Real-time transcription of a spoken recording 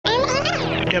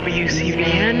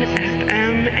WCBN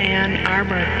FM Ann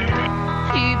Arbor.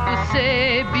 People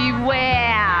say beware,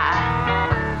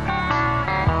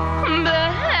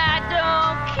 but I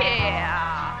don't care.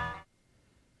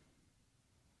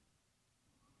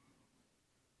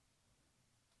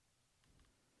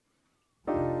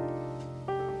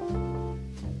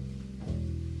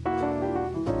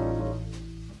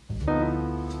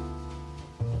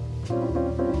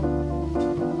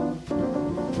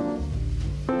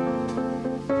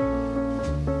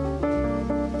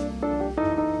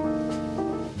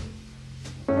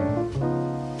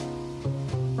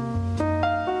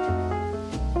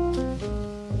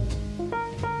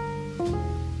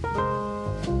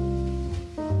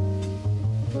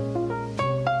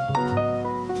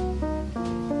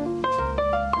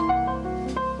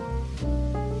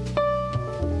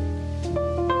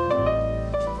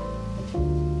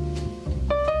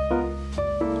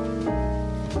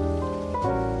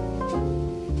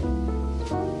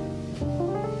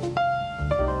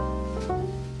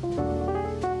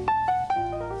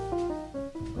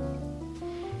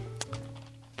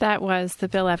 That was the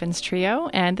Bill Evans Trio,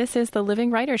 and this is the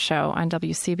Living Writers Show on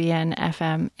WCBN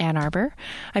FM Ann Arbor.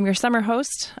 I'm your summer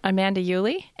host, Amanda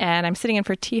Yulee, and I'm sitting in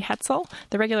for T. Hetzel,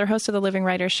 the regular host of the Living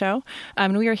Writers Show.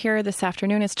 And we are here this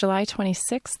afternoon. It's July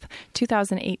 26th,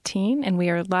 2018, and we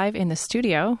are live in the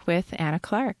studio with Anna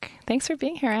Clark. Thanks for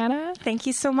being here, Anna. Thank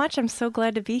you so much. I'm so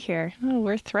glad to be here. Oh,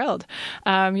 we're thrilled.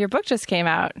 Your book just came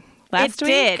out last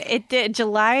week. It did.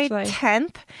 July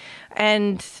 10th,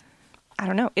 and I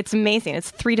don't know. It's amazing.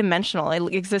 It's three-dimensional.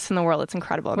 It exists in the world. It's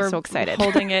incredible. I'm so excited. We're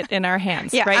holding it in our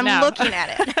hands right I'm now. I'm looking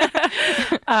at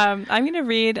it. I'm going to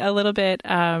read a little bit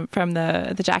from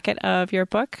the jacket of your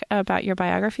book about your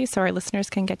biography so our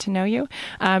listeners can get to know you.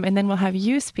 And then we'll have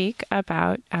you speak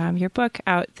about your book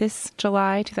out this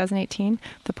July 2018,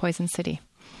 The Poison City.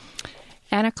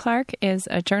 Anna Clark is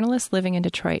a journalist living in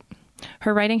Detroit.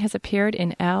 Her writing has appeared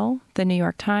in Elle, The New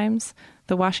York Times,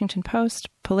 The Washington Post,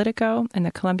 Politico, and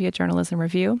the Columbia Journalism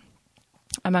Review,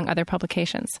 among other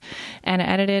publications. Anna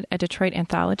edited a Detroit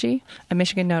anthology, a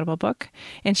Michigan Notable Book,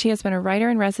 and she has been a writer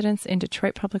in residence in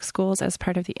Detroit Public Schools as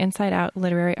part of the Inside Out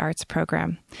Literary Arts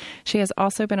Program. She has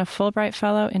also been a Fulbright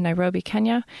Fellow in Nairobi,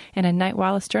 Kenya, and a Knight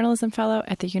Wallace Journalism Fellow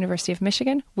at the University of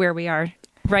Michigan, where we are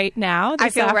right now. I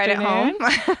feel afternoon.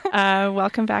 right at home.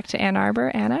 Welcome back to Ann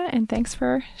Arbor, Anna, and thanks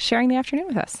for sharing the afternoon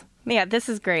with us. Yeah, this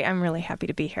is great. I'm really happy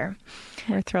to be here.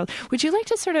 We're thrilled. Would you like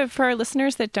to sort of, for our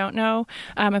listeners that don't know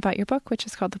about your book, which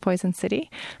is called The Poison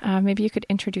City, maybe you could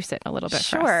introduce it a little bit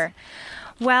for us? Sure.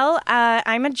 Well,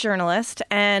 I'm a journalist,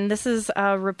 and this is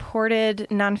a reported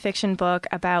nonfiction book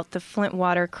about the Flint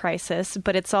water crisis,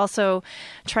 but it's also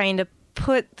trying to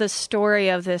put the story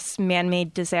of this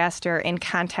man-made disaster in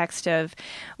context of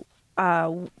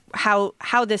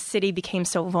how this city became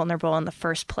so vulnerable in the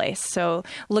first place. So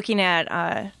looking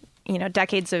at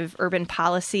decades of urban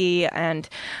policy and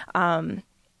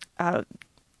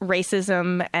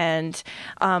racism and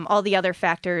all the other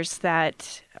factors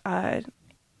that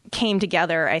came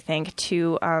together, I think,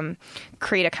 to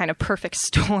create a kind of perfect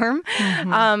storm,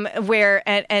 where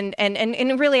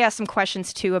and really ask some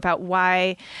questions too about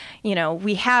why,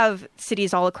 we have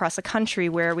cities all across the country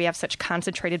where we have such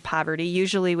concentrated poverty,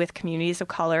 usually with communities of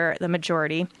color, the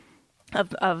majority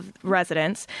of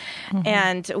residents,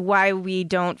 and why we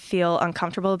don't feel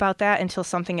uncomfortable about that until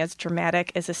something as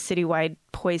dramatic as a citywide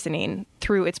poisoning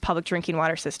through its public drinking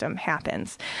water system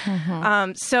happens.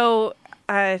 So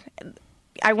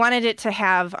I wanted it to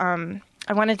have, I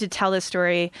wanted to tell this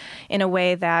story in a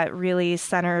way that really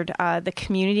centered the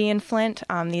community in Flint,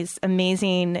 these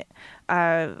amazing,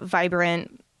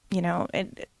 vibrant,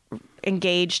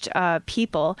 engaged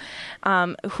people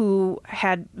who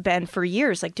had been for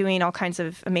years doing all kinds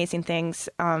of amazing things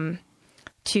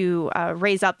to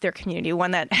raise up their community,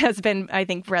 one that has been, I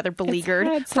think, rather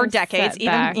beleaguered for decades,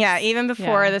 even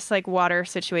before this water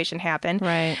situation happened.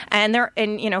 Right. And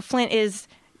Flint is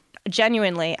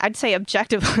genuinely, I'd say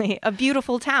objectively, a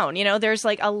beautiful town. There's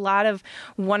a lot of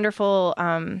wonderful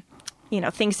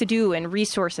things to do and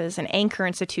resources and anchor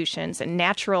institutions and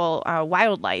natural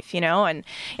wildlife, and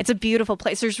it's a beautiful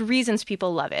place. There's reasons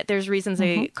people love it. There's reasons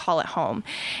they call it home.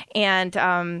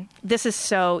 And this is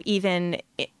so even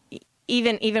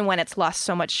when it's lost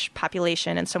so much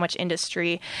population and so much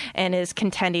industry and is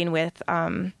contending with,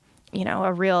 a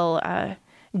real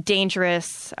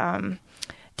dangerous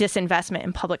disinvestment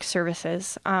in public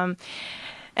services.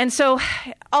 And so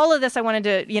all of this I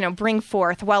wanted to, bring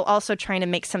forth while also trying to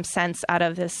make some sense out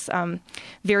of this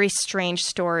very strange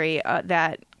story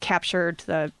that captured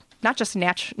the not just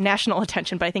national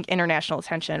attention, but I think international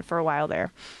attention for a while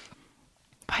there.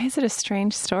 Why is it a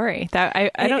strange story? That I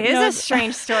don't know. It is a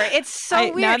strange story. It's so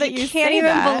weird. Now that you can't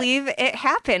even believe it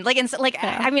happened. Like, it's like,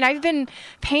 I mean, I've been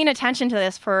paying attention to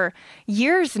this for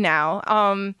years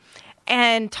now.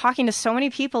 And talking to so many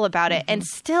people about it. And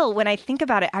still, when I think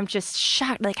about it, I'm just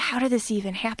shocked. Like, how did this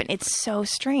even happen? It's so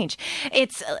strange.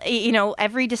 It's,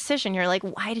 every decision, you're like,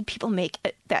 why did people make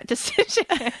that decision?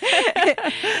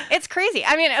 It's crazy.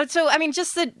 I mean,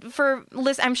 just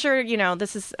I'm sure,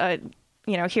 this is,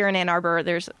 here in Ann Arbor,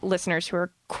 there's listeners who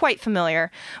are quite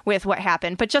familiar with what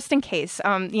happened. But just in case,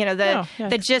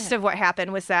 the gist of what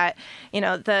happened was that,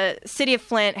 the city of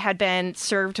Flint had been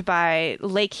served by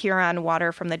Lake Huron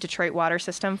water from the Detroit water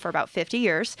system for about 50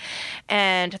 years.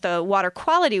 And the water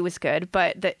quality was good,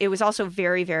 but it was also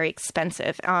very, very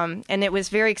expensive. And it was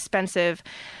very expensive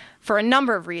for a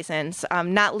number of reasons,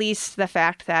 not least the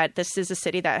fact that this is a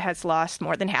city that has lost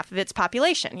more than half of its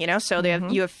population, so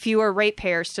you have fewer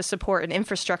ratepayers to support an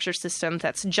infrastructure system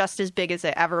that's just as big as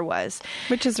it ever was.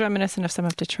 Which is reminiscent of some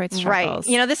of Detroit's struggles.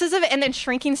 Right. This is, and then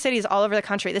shrinking cities all over the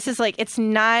country. This is like, it's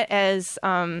not as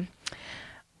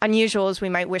unusual as we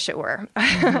might wish it were.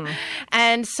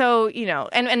 And so,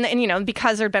 and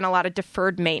because there'd been a lot of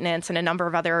deferred maintenance and a number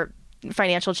of other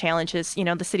financial challenges,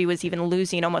 the city was even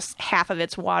losing almost half of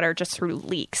its water just through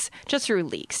leaks,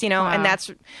 wow. And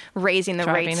that's raising the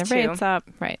Driving rates the rates up.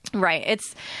 Right.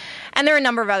 And there are a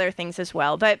number of other things as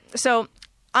well. But so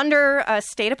under a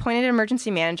state appointed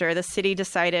emergency manager, the city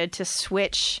decided to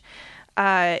switch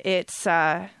its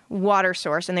water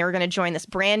source, and they were going to join this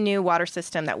brand new water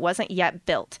system that wasn't yet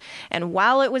built. And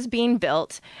while it was being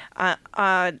built,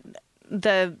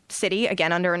 the city,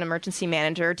 again, under an emergency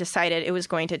manager, decided it was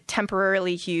going to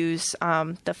temporarily use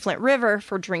the Flint River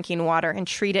for drinking water and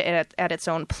treat it at its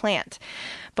own plant.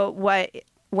 But what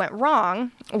went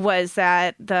wrong was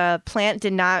that the plant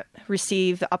did not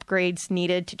receive the upgrades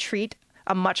needed to treat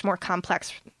a much more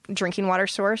complex drinking water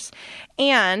source,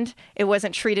 and it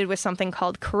wasn't treated with something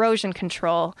called corrosion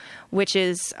control, which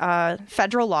is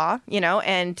federal law,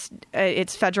 and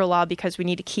it's federal law because we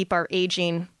need to keep our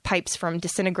aging pipes from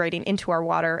disintegrating into our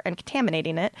water and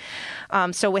contaminating it.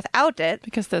 So without it...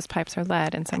 Because those pipes are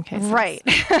lead in some cases. Right.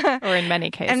 Or in many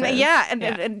cases.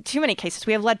 And too many cases.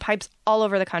 We have lead pipes all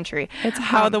over the country. It's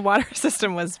how the water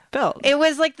system was built. It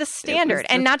was like the standard.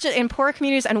 And not just in poor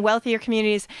communities and wealthier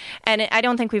communities. And I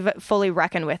don't think we've fully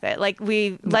reckoned with it. Like,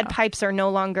 lead pipes are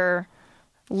no longer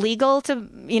legal to,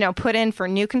 put in for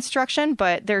new construction,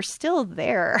 but they're still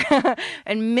there.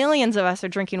 And millions of us are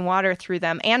drinking water through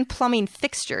them and plumbing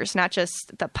fixtures, not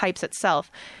just the pipes itself,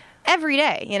 every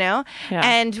day, Yeah.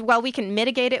 And while we can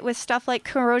mitigate it with stuff like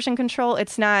corrosion control,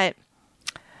 it's not,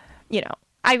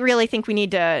 I really think we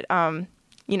need to,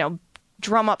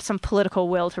 drum up some political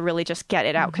will to really just get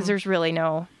it out, because there's really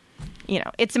no,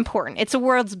 it's important. It's the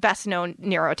world's best known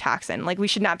neurotoxin. Like, we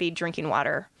should not be drinking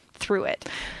water through it.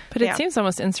 But it seems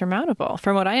almost insurmountable.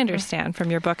 From what I understand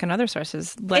from your book and other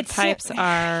sources, lead pipes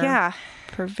are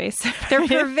pervasive. They're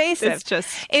pervasive. It's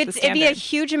just it'd be a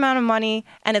huge amount of money,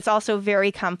 and it's also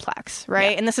very complex,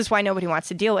 right? Yeah. And this is why nobody wants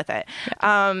to deal with it.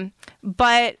 Yeah.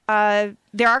 But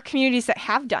there are communities that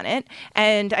have done it,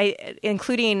 and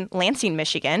including Lansing,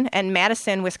 Michigan, and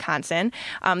Madison, Wisconsin.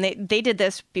 They did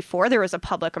this before there was a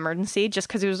public emergency, just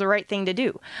because it was the right thing to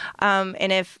do.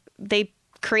 And if they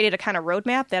created a kind of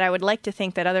roadmap, that I would like to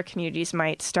think that other communities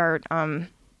might start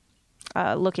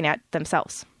looking at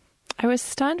themselves. I was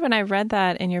stunned when I read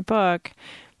that in your book,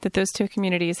 that those two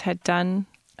communities had done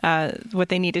what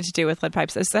they needed to do with lead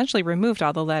pipes, essentially removed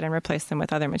all the lead and replaced them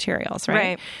with other materials,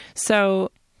 right? So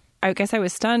I guess I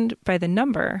was stunned by the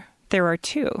number. There are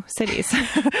two cities.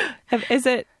 Is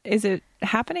it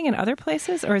happening in other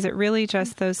places, or is it really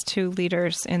just those two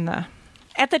leaders in the...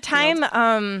 At the time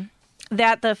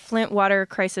that the Flint water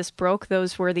crisis broke,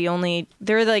 those were the only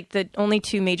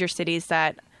two major cities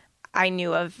that I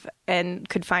knew of and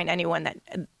could find anyone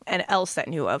else that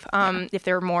knew of. If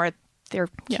there were more, they're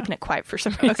keeping it quiet for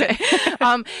some reason. Okay.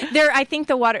 I think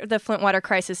the Flint water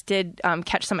crisis did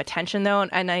catch some attention, though,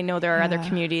 and I know there are other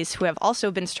communities who have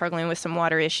also been struggling with some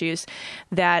water issues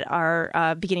that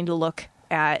are beginning to look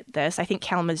at this. I think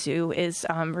Kalamazoo is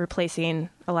replacing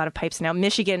a lot of pipes now.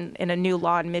 Michigan, in a new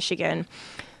law in Michigan,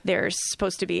 there's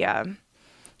supposed to be a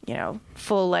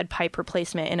full lead pipe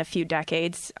replacement in a few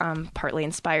decades, partly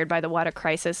inspired by the water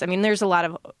crisis. I mean, there's a lot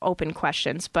of open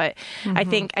questions, but I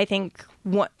think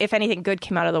if anything good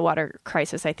came out of the water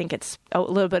crisis, I think it's a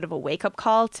little bit of a wake-up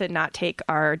call to not take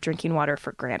our drinking water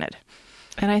for granted.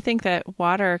 And I think that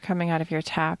water coming out of your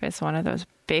tap is one of those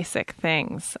basic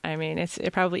things. I mean, it's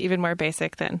probably even more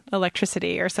basic than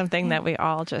electricity or something that we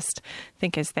all just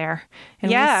think is there.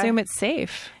 And we assume it's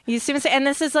safe. You assume it's, and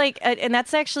this is like, and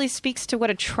that's actually speaks to what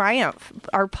a triumph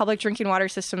our public drinking water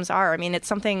systems are. I mean, it's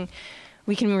something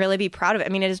we can really be proud of. I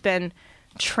mean, it has been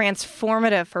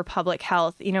transformative for public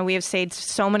health. You know, we have saved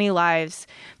so many lives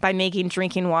by making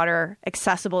drinking water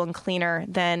accessible and cleaner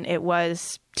than it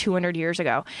was 200 years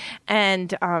ago.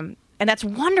 And that's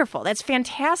wonderful. That's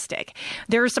fantastic.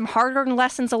 There are some hard-earned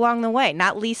lessons along the way,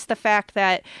 not least the fact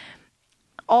that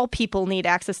all people need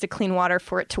access to clean water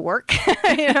for it to work,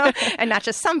 you know, and not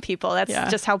just some people. That's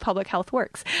just how public health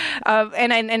works.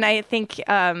 And I think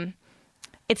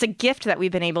it's a gift that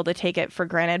we've been able to take it for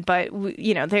granted, but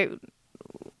you know,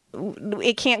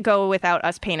 it can't go without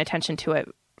us paying attention to it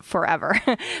forever.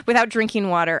 Without drinking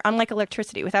water, unlike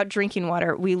electricity, without drinking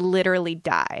water, we literally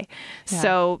die. Yeah.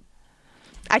 So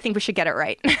I think we should get it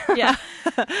right. Yeah,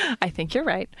 I think you're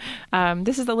right.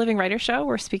 This is the Living Writer Show.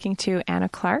 We're speaking to Anna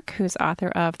Clark, who's author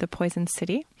of The Poison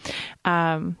City,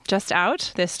 just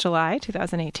out this July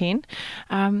 2018.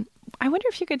 I wonder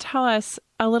if you could tell us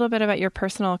a little bit about your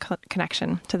personal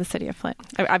connection to the city of Flint.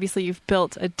 Obviously, you've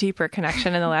built a deeper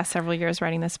connection in the last several years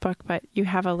writing this book, but you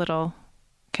have a little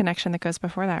connection that goes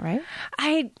before that, right?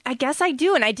 I guess I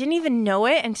do, and I didn't even know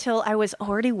it until I was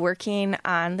already working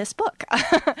on this book.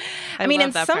 I mean,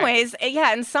 in some ways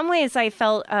I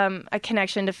felt a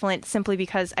connection to Flint simply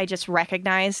because I just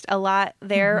recognized a lot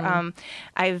there. Mm-hmm.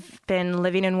 I've been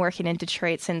living and working in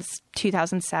Detroit since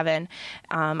 2007.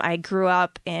 I grew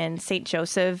up in St.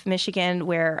 Joseph, Michigan,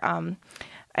 where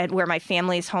my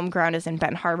family's home ground is in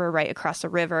Benton Harbor, right across the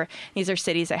river. These are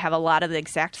cities that have a lot of the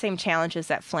exact same challenges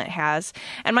that Flint has.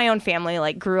 And my own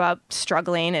family grew up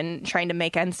struggling and trying to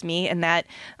make ends meet. And that,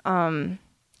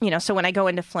 so when I go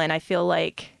into Flint, I feel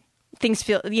like things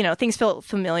feel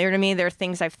familiar to me. There are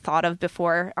things I've thought of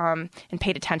before and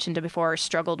paid attention to before or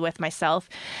struggled with myself.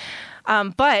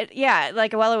 But yeah,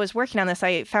 while I was working on this,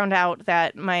 I found out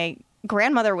that my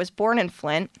grandmother was born in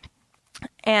Flint.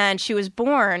 And she was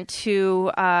born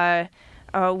to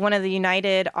one of the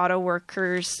United Auto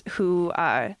Workers who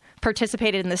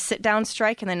participated in the sit-down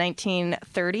strike in the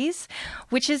 1930s,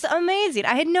 which is amazing.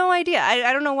 I had no idea.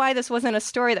 I don't know why this wasn't a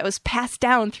story that was passed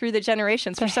down through the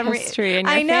generations for some reason. History in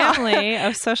your family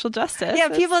of social justice. Yeah,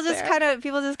 people just kind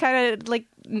of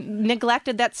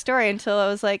neglected that story until I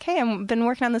was like, "Hey, I've been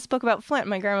working on this book about Flint."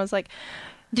 My grandma was like,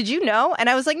 "Did you know?" And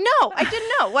I was like, "No, I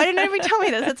didn't know. Why didn't anybody tell me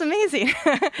this? That's amazing."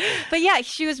 But yeah,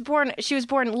 she was born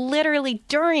literally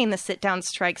during the sit-down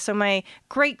strike. So my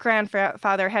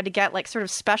great-grandfather had to get sort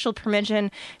of special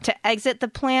permission to exit the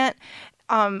plant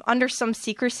under some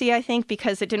secrecy, I think,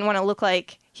 because it didn't want to look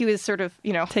like he was sort of,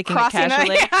 taking crossing it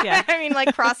casually. Yeah. I mean,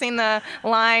 crossing the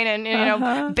line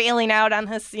and, bailing out on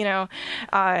this,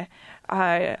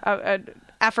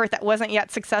 effort that wasn't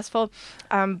yet successful.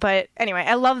 But anyway,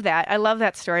 I love that. I love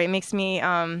that story. It makes me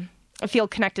feel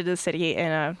connected to the city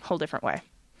in a whole different way.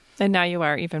 And now you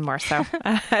are even more so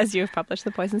as you have published The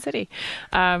Poison City.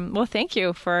 Well, thank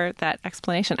you for that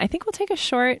explanation. I think we'll take a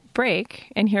short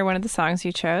break and hear one of the songs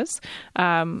you chose.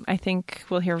 I think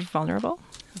we'll hear Vulnerable.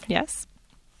 Okay. Yes.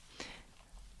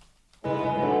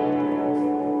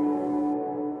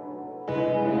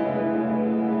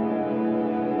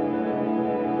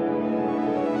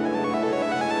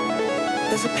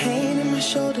 There's a pain in my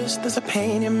shoulders, there's a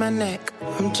pain in my neck.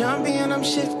 I'm jumpy and I'm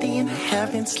shifty and I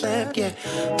haven't slept yet.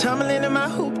 Tumbling in my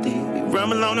hoopty, we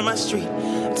rum alone in my street.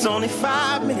 It's only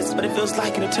 5 minutes, but it feels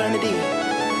like an eternity.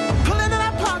 Pulling in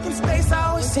that parking space, I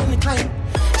always seem to claim.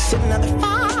 Sit another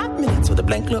 5 minutes with a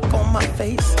blank look on my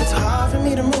face. It's hard for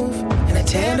me to move, and I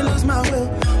tend to lose my will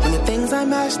when the things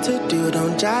I'm asked to do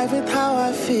don't jive with how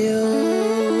I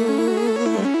feel.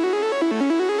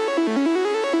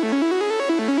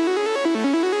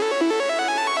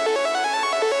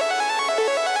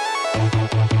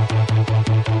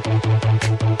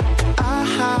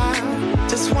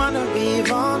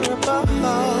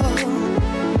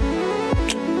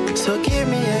 So give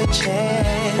me a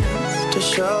chance to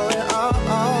show it all.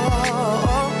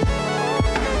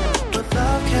 What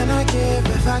love can I give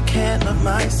if I can't love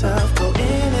myself? Go in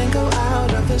and go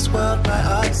out of this world by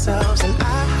ourselves. And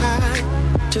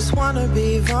I just wanna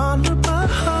be vulnerable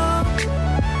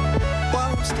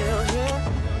while I'm still here.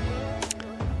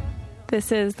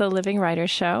 This is the Living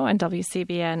Writers Show on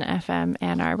WCBN FM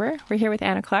Ann Arbor. We're here with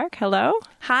Anna Clark. Hello.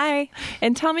 Hi.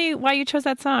 And tell me why you chose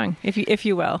that song, if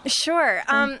you will. Sure.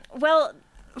 Well,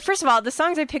 first of all, the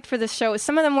songs I picked for this show,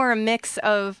 some of them were a mix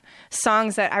of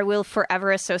songs that I will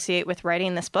forever associate with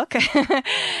writing this book.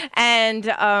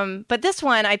 But this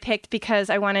one I picked because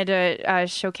I wanted to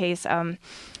showcase a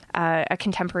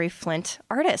contemporary Flint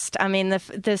artist. I mean,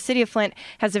 the city of Flint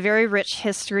has a very rich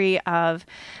history of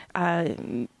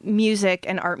music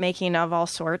and art making of all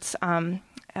sorts.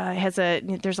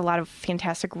 There's a lot of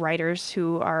fantastic writers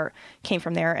who came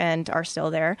from there and are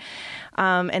still there.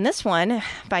 And this one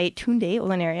by Tunde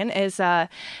Olanarian is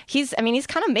he's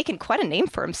kind of making quite a name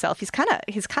for himself. He's kind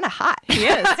of hot. He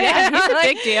is. Yeah, he's a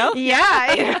big deal.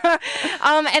 Yeah.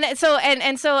 And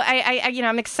so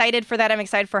I'm excited for that. I'm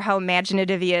excited for how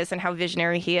imaginative he is and how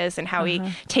visionary he is and how he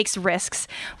takes risks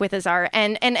with his art.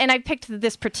 And I picked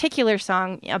this particular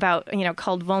song about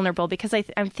called Vulnerable because I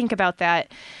think about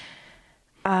that.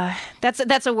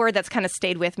 That's a word that's kind of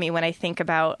stayed with me when I think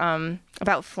about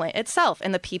Flint itself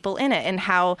and the people in it and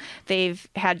how they've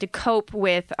had to cope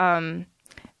with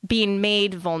being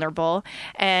made vulnerable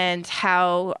and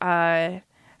how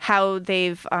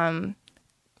they've how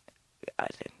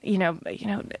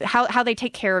they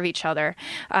take care of each other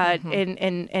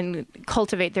and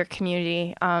cultivate their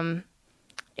community in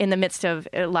the midst of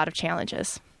a lot of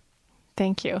challenges.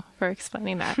 Thank you for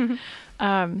explaining that.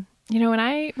 When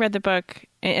I read the book,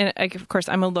 and of course,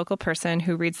 I'm a local person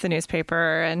who reads the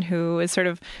newspaper and who is sort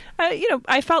of,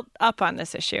 I felt up on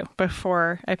this issue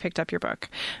before I picked up your book.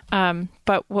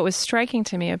 But what was striking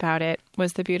to me about it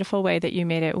was the beautiful way that you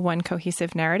made it one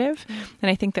cohesive narrative. And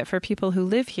I think that for people who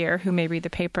live here, who may read the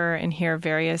paper and hear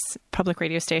various public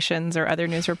radio stations or other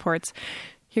news reports,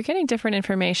 you're getting different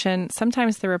information.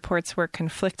 Sometimes the reports were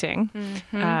conflicting.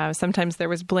 Sometimes there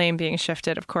was blame being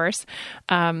shifted, of course.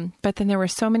 But then there were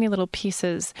so many little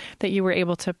pieces that you were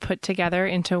able to put together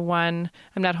into one,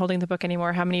 I'm not holding the book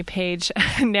anymore, how many page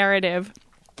narrative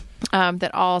that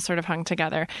all sort of hung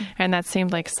together. And that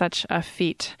seemed like such a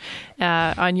feat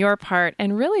on your part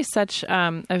and really such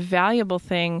a valuable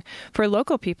thing for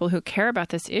local people who care about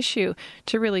this issue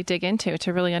to really dig into,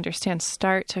 to really understand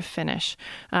start to finish.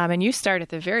 And you start at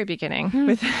the very beginning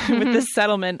with the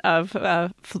settlement of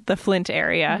the Flint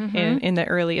area in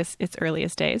its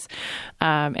earliest days.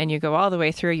 And you go all the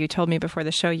way through. You told me before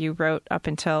the show you wrote up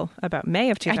until about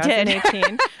May of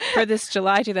 2018 for this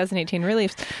July 2018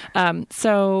 release.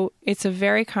 So it's a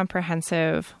very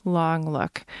comprehensive, long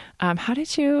look. How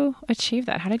did you achieve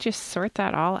that? How did you sort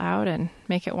that all out and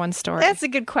make it one story? That's a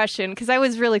good question because I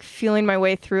was really feeling my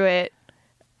way through it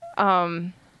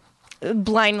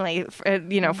blindly,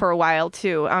 for a while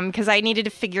too, because I needed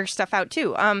to figure stuff out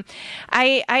too.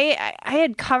 I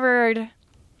had covered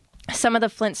some of the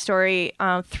Flint story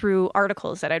through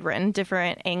articles that I'd written,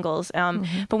 different angles.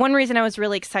 But one reason I was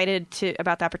really excited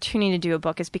about the opportunity to do a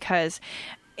book is because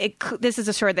this is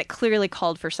a story that clearly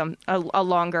called for a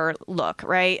longer look,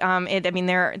 right?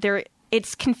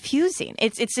 It's confusing.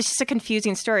 It's just a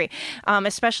confusing story,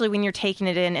 especially when you're taking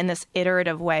it in this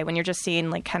iterative way, when you're just seeing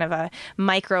like kind of a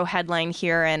micro headline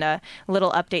here and a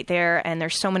little update there, and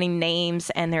there's so many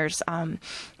names, and there's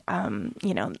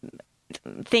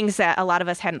things that a lot of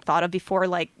us hadn't thought of before,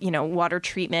 like, water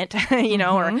treatment,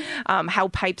 or how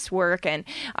pipes work and,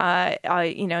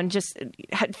 and just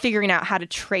figuring out how to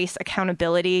trace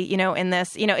accountability, in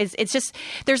this, it's just,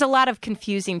 there's a lot of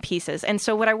confusing pieces. And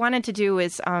so what I wanted to do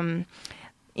is, bring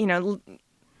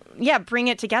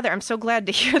it together. I'm so glad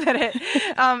to hear that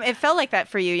it felt like that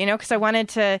for you, because I wanted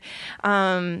to,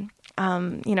 kind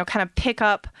of pick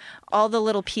up all the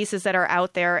little pieces that are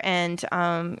out there and,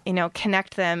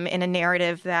 connect them in a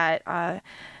narrative that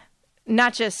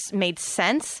not just made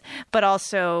sense, but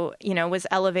also, was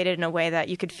elevated in a way that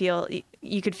you could feel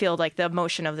like the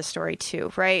emotion of the story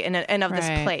too, right? And of this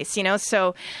place,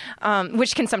 so,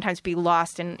 which can sometimes be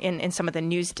lost in some of the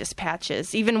news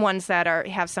dispatches, even ones that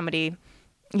have somebody,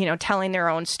 telling their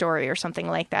own story or something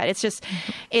like that. It's just,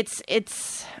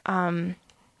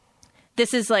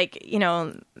 this is like,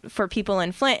 for people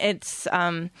in Flint, it's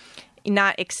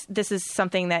this is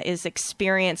something that is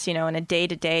experienced, in a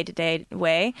day-to-day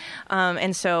way.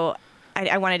 And so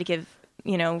I wanted to give,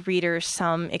 readers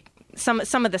some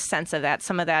of the sense of that,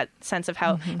 some of that sense of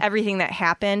how everything that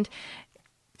happened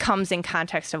comes in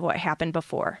context of what happened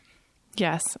before.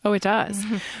 Yes. Oh, it does.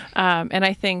 And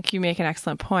I think you make an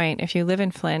excellent point. If you live in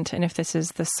Flint and if this is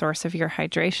the source of your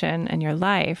hydration and your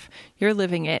life, you're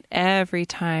living it every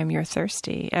time you're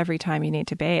thirsty, every time you need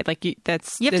to bathe. Like you have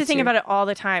to think about it all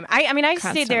the time. I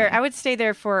stayed there. I would stay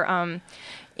there for,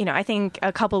 I think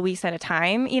a couple weeks at a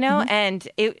time, and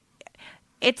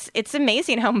it's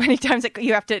amazing how many times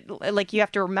you have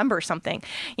to remember something,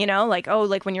 like,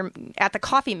 like when you're at the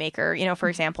coffee maker, for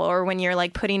example, or when you're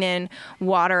like putting in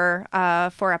water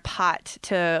for a pot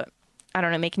to, I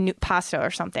don't know, make new pasta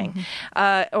or something.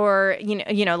 Or,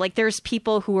 like there's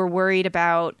people who are worried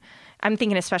about, I'm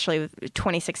thinking especially of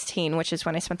 2016, which is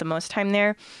when I spent the most time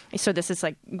there. So this is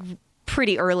like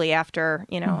pretty early after,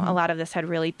 a lot of this had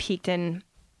really peaked in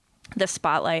the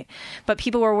spotlight. But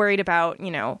people were worried about,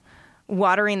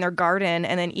 watering their garden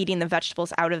and then eating the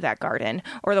vegetables out of that garden,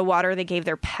 or the water they gave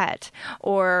their pet.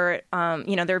 Or,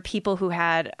 there are people who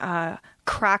had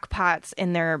crock pots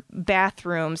in their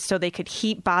bathrooms so they could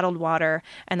heat bottled water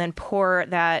and then pour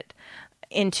that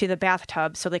into the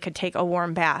bathtub so they could take a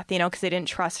warm bath, because they didn't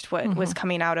trust what was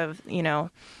coming out of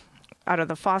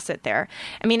the faucet there.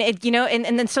 I mean, and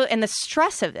the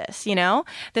stress of this,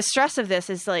 the stress of this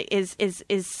is like,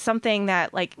 is something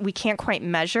that like we can't quite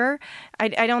measure.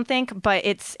 I don't think, but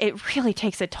it really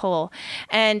takes a toll,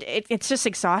 and it's just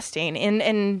exhausting.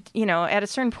 And, at a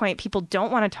certain point, people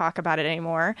don't want to talk about it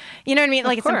anymore. You know what I mean?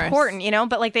 Like it's important,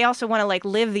 but like they also want to like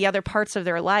live the other parts of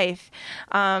their life,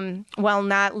 while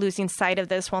not losing sight of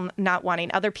this, while not wanting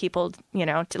other people,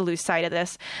 to lose sight of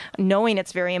this, knowing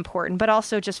it's very important, but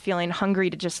also just feeling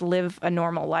hungry to just live a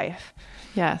normal life.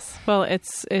 Yes. Well, it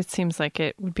seems like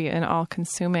it would be an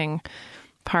all-consuming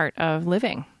part of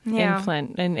living in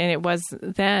Flint. And it was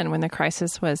then when the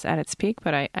crisis was at its peak,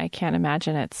 but I can't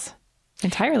imagine it's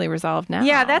entirely resolved now.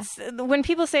 Yeah, that's when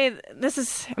people say this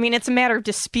is, it's a matter of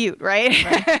dispute,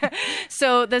 right?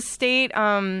 So the state,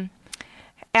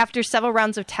 after several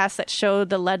rounds of tests that showed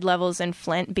the lead levels in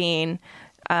Flint being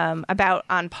about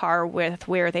on par with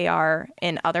where they are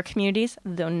in other communities,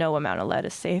 though no amount of lead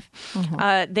is safe.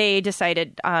 They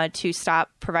decided to stop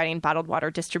providing bottled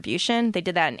water distribution. They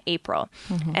did that in April.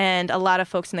 And a lot of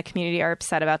folks in the community are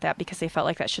upset about that because they felt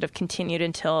like that should have continued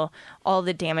until all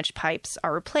the damaged pipes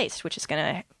are replaced, which is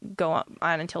going to go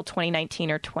on until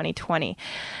 2019 or 2020.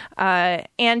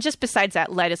 And just besides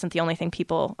that, lead isn't the only thing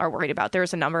people are worried about.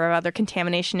 There's a number of other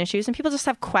contamination issues, and people just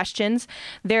have questions.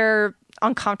 They're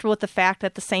uncomfortable with the fact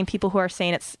that the same people who are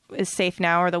saying is safe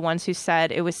now are the ones who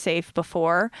said it was safe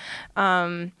before.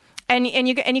 And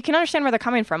you can understand where they're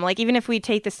coming from. Like, even if we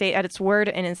take the state at its word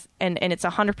and it's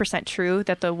 100% true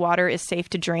that the water is safe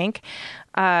to drink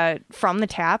from the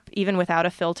tap, even without a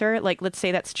filter, like let's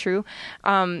say that's true,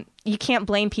 you can't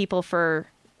blame people for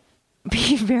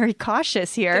being very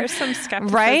cautious here. There's some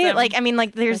skepticism, right? Like,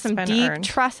 there's some deep earned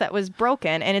trust that was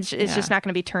broken, and it's just not going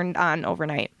to be turned on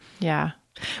overnight. Yeah.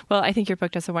 Well, I think your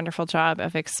book does a wonderful job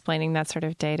of explaining that sort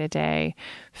of day-to-day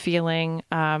feeling,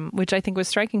 which I think was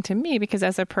striking to me because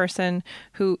as a person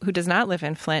who does not live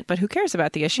in Flint, but who cares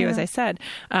about the issue, as I said,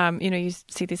 you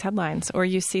see these headlines or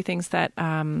you see things that,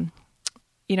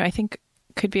 I think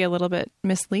could be a little bit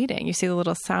misleading. You see the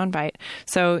little soundbite.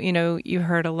 So, you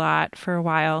heard a lot for a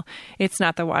while, it's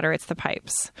not the water, it's the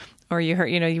pipes. Or you heard,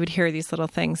 you would hear these little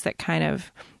things that kind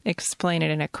of explain it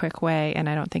in a quick way, and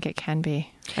I don't think it can be.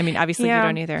 Obviously you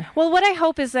don't either. Well, what I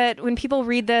hope is that when people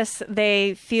read this,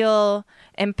 they feel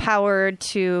empowered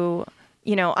to,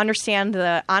 understand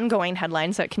the ongoing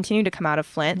headlines that continue to come out of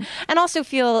Flint, and also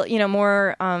feel,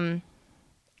 more,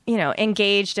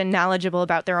 engaged and knowledgeable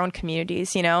about their own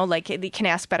communities, like they can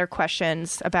ask better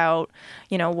questions about,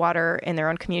 water in their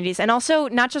own communities. And also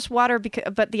not just water,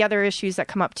 but the other issues that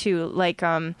come up too, like,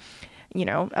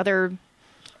 other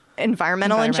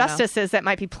environmental injustices that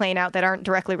might be playing out that aren't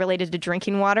directly related to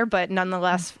drinking water, but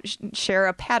nonetheless share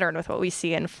a pattern with what we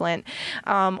see in Flint,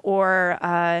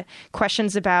 or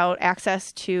questions about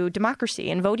access to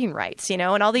democracy and voting rights, and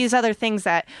all these other things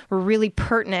that were really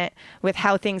pertinent with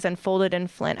how things unfolded in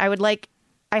Flint.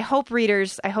 I hope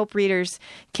readers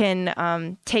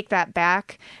can take that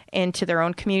back into their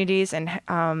own communities and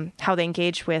how they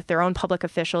engage with their own public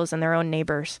officials and their own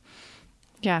neighbors.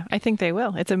 Yeah, I think they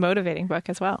will. It's a motivating book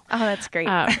as well. Oh, that's great.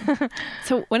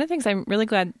 So one of the things I'm really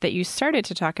glad that you started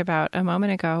to talk about a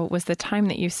moment ago was the time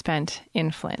that you spent in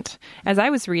Flint. As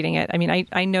I was reading it,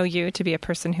 I know you to be a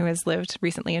person who has lived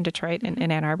recently in Detroit and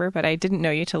in Ann Arbor, but I didn't know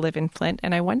you to live in Flint.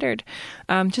 And I wondered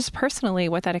just personally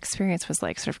what that experience was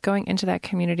like, sort of going into that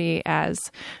community as,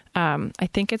 I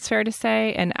think it's fair to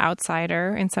say, an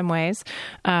outsider in some ways,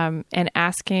 and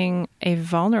asking a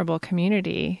vulnerable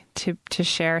community to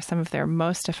share some of their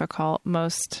most difficult,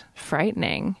 most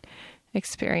frightening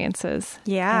experiences.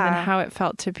 Yeah. And then how it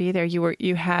felt to be there. You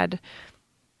weren't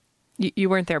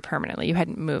there permanently. You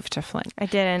hadn't moved to Flint. I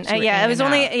didn't. It was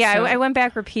only, I went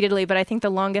back repeatedly, but I think the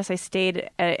longest I stayed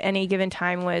at any given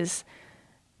time was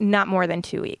not more than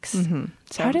 2 weeks.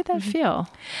 So, how did that feel?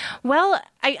 Well,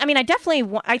 I mean, I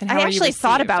definitely, I actually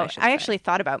thought about, I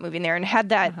thought about moving there, and had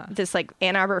that, this like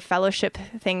Ann Arbor fellowship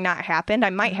thing not happened,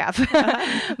 I might have,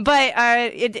 but,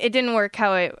 it didn't work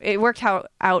it worked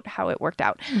out how it worked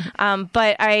out.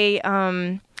 But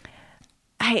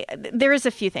there is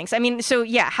a few things. I mean, so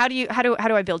yeah, how do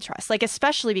I build trust? Like,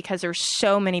 especially because there's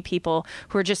so many people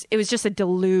who are it was just a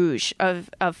deluge of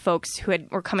folks who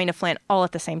were coming to Flint all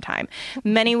at the same time.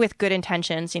 Many with good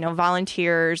intentions,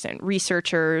 volunteers and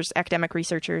researchers, academic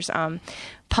researchers,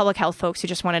 public health folks who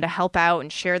just wanted to help out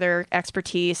and share their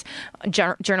expertise,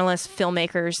 journalists,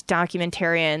 filmmakers,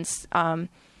 documentarians,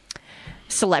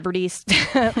 celebrities,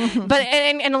 but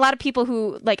and a lot of people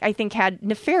who, like, I think had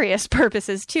nefarious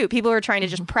purposes too. People who are trying to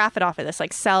just profit off of this,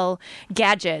 like sell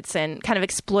gadgets and kind of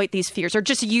exploit these fears, or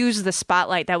just use the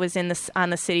spotlight that was on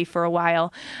the city for a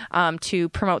while to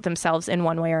promote themselves in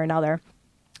one way or another.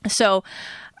 So,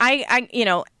 I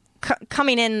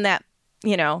coming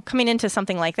into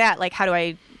something like that, like, how do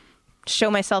I show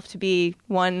myself to be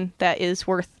one that is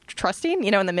worth trusting,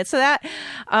 in the midst of that?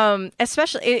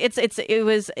 Especially, it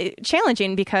was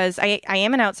challenging because I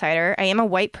am an outsider. I am a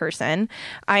white person.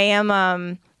 I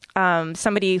am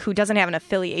somebody who doesn't have an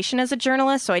affiliation as a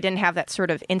journalist, so I didn't have that sort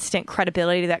of instant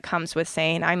credibility that comes with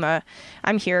saying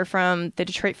I'm here from the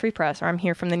Detroit Free Press, or I'm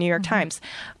here from the New York Times.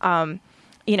 And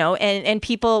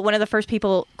people, one of the first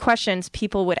questions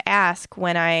people would ask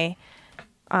when I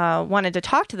wanted to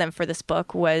talk to them for this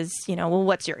book was, well,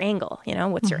 what's your angle?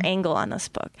 What's your angle on this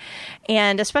book?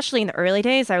 And especially in the early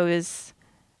days, I was,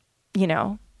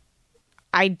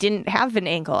 I didn't have an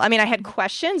angle. I mean, I had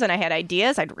questions and I had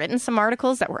ideas. I'd written some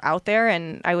articles that were out there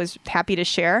and I was happy to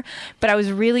share, but I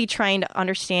was really trying to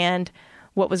understand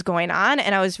what was going on,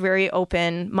 and I was very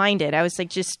open-minded. I was like,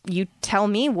 just, you tell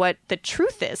me what the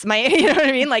truth is. You know what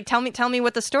I mean? Like, tell me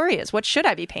what the story is. What should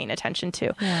I be paying attention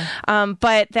to? Yeah.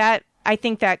 But I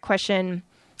think that question,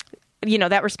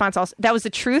 that response also, that was the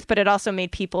truth, but it also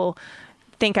made people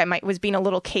think I was being a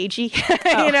little cagey,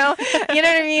 you know what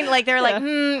I mean? Like, they're like,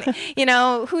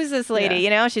 who's this lady?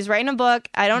 Yeah. She's writing a book.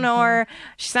 I don't know her.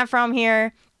 She's not from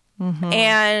here.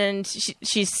 And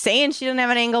she's saying she doesn't have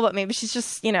an angle, but maybe she's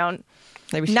just,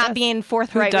 maybe she not being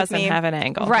forthright with me. Who doesn't have an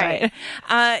angle. Right.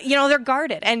 They're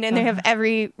guarded and they have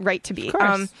every right to be. Of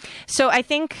course. So I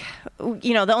think,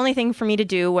 the only thing for me to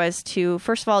do was to,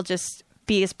 first of all, just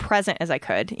be as present as I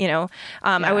could.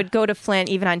 I would go to Flint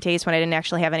even on days when I didn't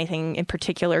actually have anything in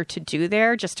particular to do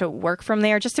there, just to work from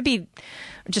there, just to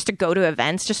go to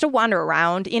events, just to wander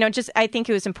around. I think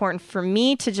it was important for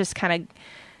me to just kind of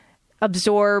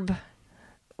absorb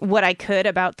what I could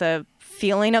about the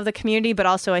feeling of the community, but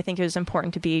also I think it was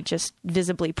important to be just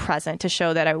visibly present, to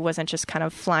show that I wasn't just kind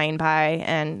of flying by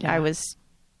and I was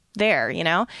there,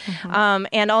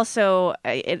 and also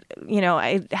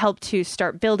I helped to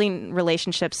start building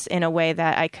relationships in a way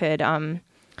that I could,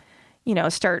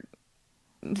 start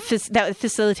that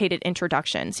facilitated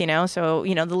introductions, so,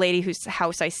 the lady whose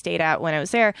house I stayed at when I was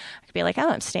there, I could be like, oh,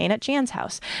 I'm staying at Jan's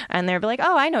house. And they'd be like,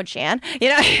 oh, I know Jan,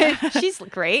 she's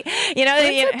great.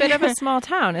 It's a bit of a small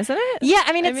town, isn't it? Yeah.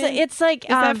 I mean, it's like, is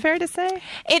that fair to say?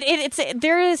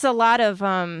 There is a lot of,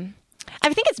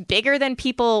 I think it's bigger than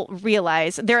people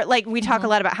realize. We talk a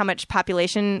lot about how much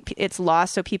population it's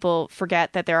lost, so people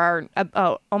forget that there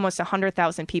are almost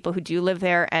 100,000 people who do live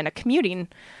there, and a commuting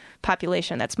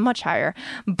population that's much higher,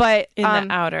 but in the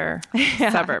outer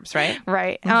suburbs, right?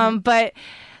 Right. But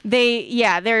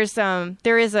there is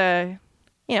a,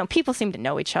 people seem to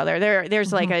know each other.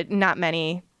 There's like not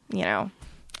many,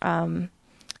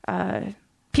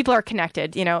 people are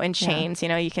connected, in chains.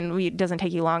 Yeah. It doesn't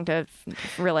take you long to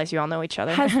realize you all know each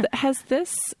other. Has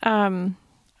this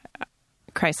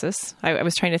crisis? I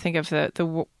was trying to think of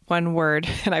the one word,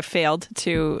 and I failed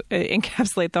to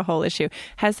encapsulate the whole issue.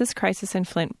 Has this crisis in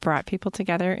Flint brought people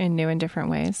together in new and different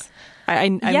ways?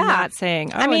 I'm not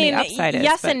saying. I mean, the upside is,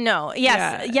 yes and no.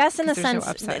 Yes, in the sense,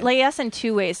 yes, in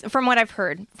two ways. From what I've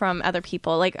heard from other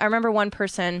people, like I remember one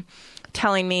person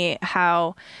telling me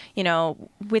how,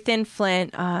 within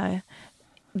Flint,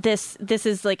 this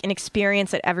is like an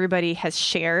experience that everybody has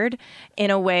shared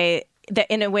in a way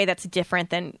that's different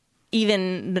than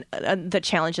even the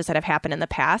challenges that have happened in the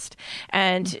past.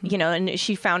 And, and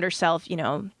she found herself,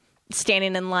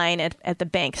 standing in line at the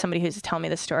bank, somebody who's telling me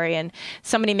the story, and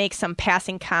somebody makes some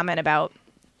passing comment about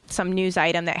some news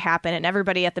item that happened, and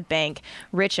everybody at the bank,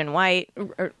 rich and white,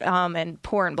 and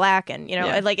poor and black, and,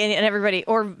 and everybody,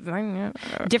 or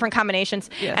different combinations.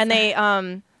 Yes. And they,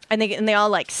 and they all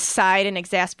like sighed in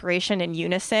exasperation in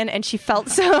unison, and she felt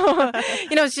so,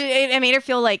 it made her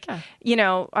feel like,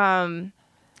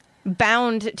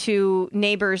 bound to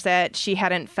neighbors that she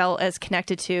hadn't felt as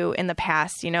connected to in the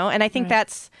past, you know? And I think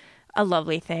that's a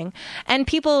lovely thing. And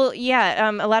people,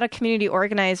 a lot of community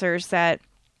organizers that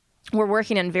were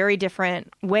working in very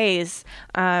different ways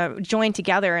joined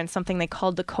together in something they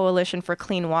called the Coalition for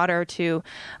Clean Water to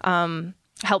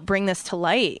help bring this to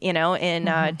light, you know, in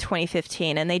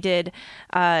 2015. And they did,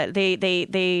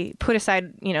 they put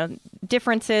aside, you know,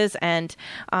 differences and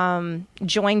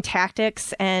joined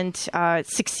tactics and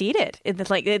succeeded.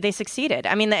 They succeeded.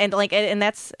 I mean, and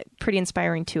that's pretty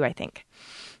inspiring too, I think.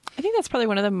 I think that's probably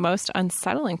one of the most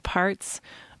unsettling parts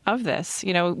of this.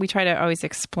 You know, we try to always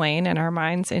explain in our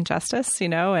minds injustice, you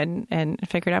know, and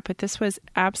figure it out. But this was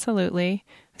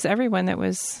everyone that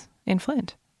was in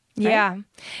Flint. Right?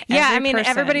 Yeah. I mean,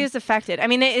 everybody was affected. I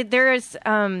mean, there is,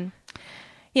 you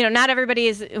know, not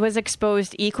everybody was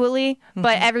exposed equally,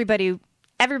 but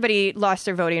everybody lost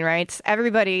their voting rights.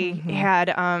 Everybody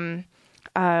had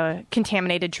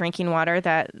contaminated drinking water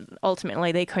that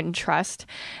ultimately they couldn't trust.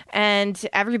 And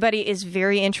everybody is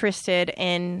very interested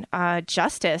in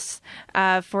justice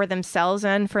for themselves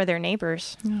and for their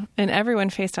neighbors. Yeah. And everyone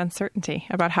faced uncertainty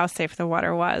about how safe the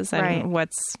water was and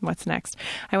what's next.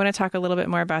 I want to talk a little bit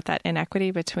more about that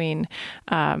inequity between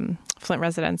Flint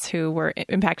residents who were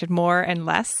impacted more and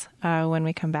less when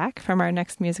we come back from our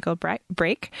next musical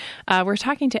break. We're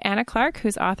talking to Anna Clark,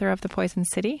 who's author of The Poison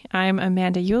City. I'm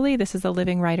Amanda Yulee. This is the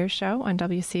Living Writers Show on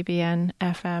WCBN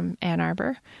FM Ann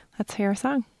Arbor. Let's hear a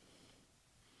song.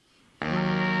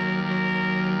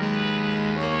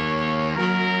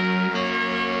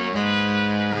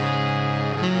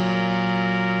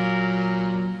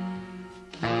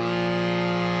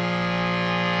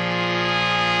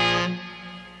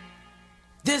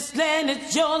 This land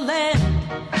is your land.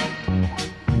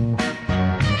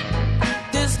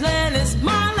 This land is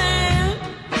my land.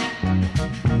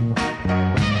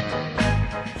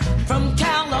 From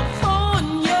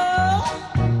California,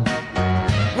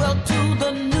 well, to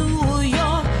the New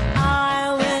York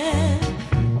Island.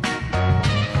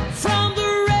 From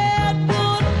the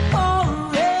Redwood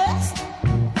Forest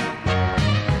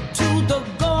to the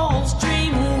Gulf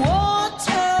Stream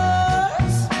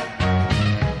waters.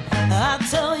 I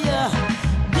tell you,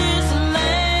 this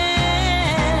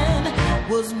land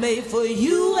was made for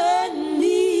you and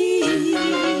me.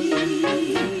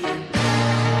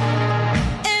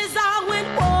 As I went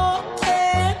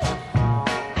walking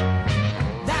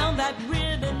down that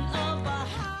ribbon of the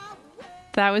highway.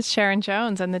 That was Sharon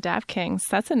Jones and the Dap Kings.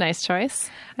 That's a nice choice.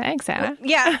 Thanks, Anna.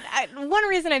 Yeah. One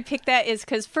reason I picked that is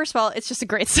because, first of all, it's just a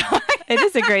great song. It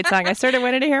is a great song. I sort of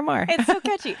wanted to hear more. It's so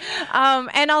catchy.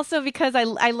 And also because I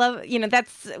love, you know,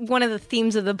 that's one of the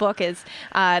themes of the book is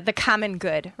the common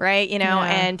good, right? You know,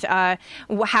 and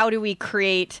how do we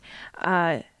create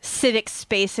civic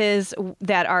spaces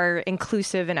that are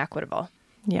inclusive and equitable?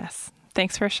 Yes.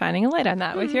 Thanks for shining a light on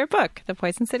that with your book, The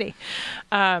Poison City.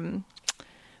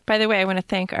 By the way, I want to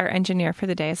thank our engineer for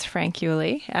the day is Frank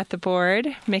Yulee at the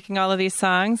board, making all of these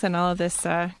songs and all of this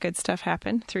good stuff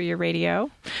happen through your radio.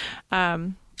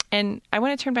 And I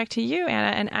want to turn back to you,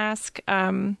 Anna, and ask,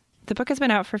 the book has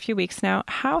been out for a few weeks now.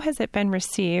 How has it been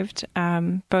received,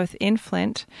 both in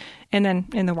Flint and then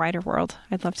in the wider world?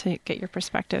 I'd love to get your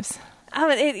perspectives.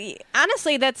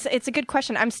 Honestly, it's a good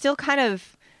question. I'm still kind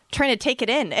of trying to take it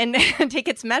in and take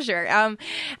its measure.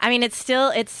 I mean, it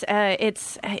still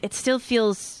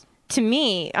feels to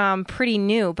me pretty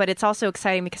new, but it's also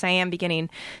exciting because I am beginning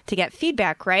to get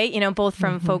feedback, right? You know, both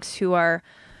from folks who are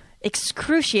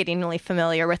excruciatingly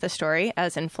familiar with the story,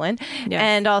 as in Flint,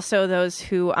 and also those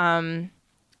who,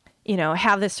 you know,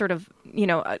 have this sort of, you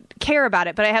know, care about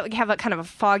it, but I have a kind of a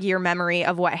foggier memory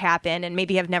of what happened and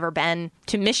maybe have never been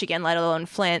to Michigan, let alone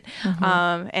Flint,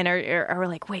 and are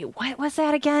like, wait, what was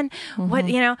that again? What,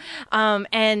 you know?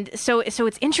 And so it's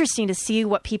interesting to see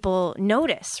what people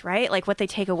notice, right? Like what they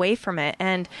take away from it.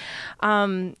 And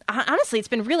honestly, it's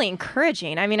been really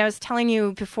encouraging. I mean, I was telling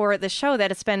you before the show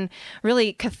that it's been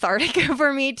really cathartic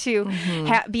for me to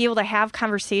be able to have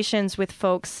conversations with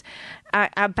folks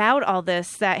about all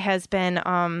this that has been,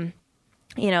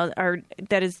 you know,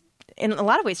 that is in a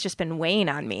lot of ways just been weighing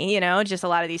on me, you know, just a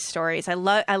lot of these stories. I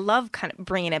love kind of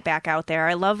bringing it back out there.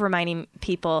 I love reminding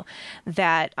people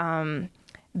that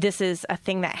this is a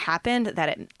thing that happened, that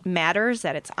it matters,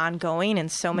 that it's ongoing in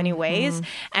so many ways,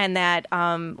 and that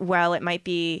while it might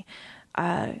be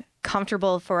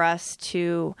comfortable for us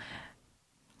to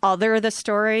other the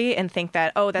story and think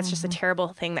that, oh, that's just a terrible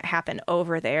thing that happened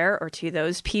over there, or to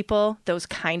those people, those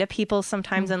kind of people,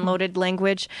 sometimes in loaded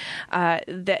language,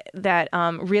 that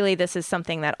really this is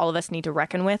something that all of us need to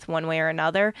reckon with one way or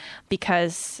another,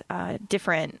 because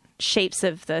different shapes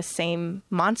of the same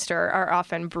monster are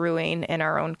often brewing in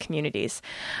our own communities.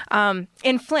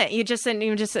 In Flint,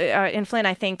 in Flint,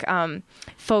 I think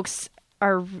folks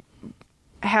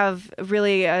have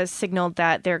really signaled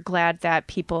that they're glad that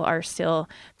people are still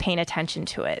paying attention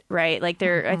to it, right? Like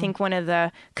I think one of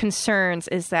the concerns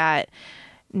is that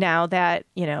now that,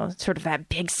 sort of that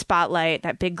big spotlight,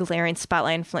 that big glaring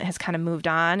spotlight in Flint has kind of moved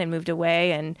on and moved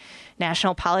away, and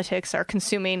national politics are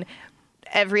consuming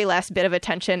every last bit of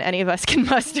attention any of us can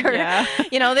muster. Yeah.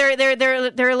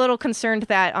 They're a little concerned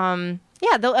that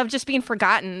of just being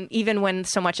forgotten, even when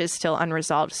so much is still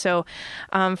unresolved. So,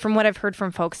 from what I've heard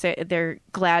from folks, they're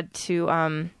glad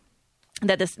to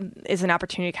that this is an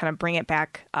opportunity to kind of bring it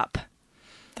back up.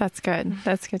 That's good.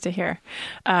 That's good to hear.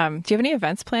 Do you have any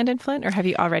events planned in Flint, or have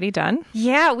you already done?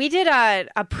 Yeah, we did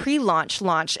a pre-launch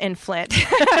in Flint.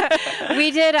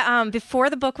 We did, before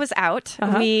the book was out,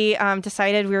 we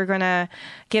decided we were going to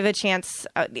give a chance.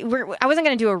 I wasn't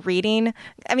going to do a reading.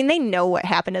 I mean, they know what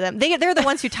happened to them. They're the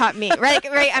ones who taught me, right?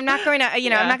 Right. I'm not going to,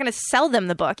 I'm not going to sell them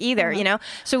the book either,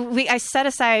 So I set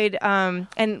aside, and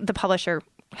the publisher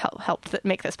helped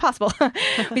make this possible.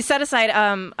 We set aside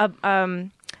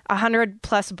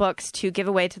 100+ books to give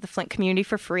away to the Flint community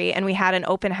for free. And we had an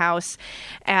open house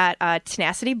at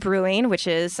Tenacity Brewing, which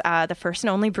is the first and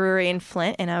only brewery in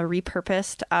Flint, in a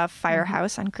repurposed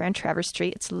firehouse on Grand Traverse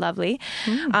Street. It's lovely.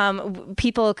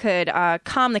 People could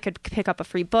come. They could pick up a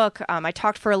free book. I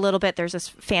talked for a little bit. There's this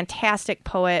fantastic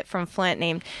poet from Flint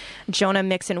named Jonah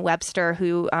Mixon Webster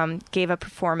who gave a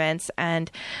performance,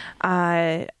 and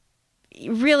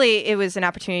really, it was an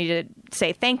opportunity to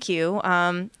say thank you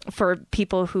for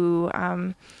people who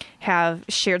have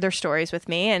shared their stories with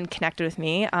me and connected with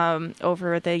me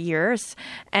over the years.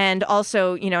 And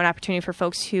also, an opportunity for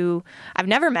folks who I've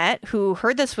never met, who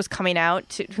heard this was coming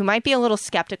out, who might be a little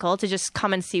skeptical, to just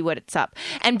come and see what it's up.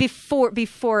 And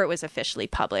before it was officially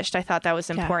published, I thought that was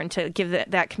important to give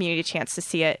that community a chance to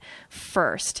see it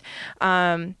first.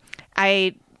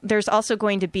 There's also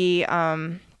going to be...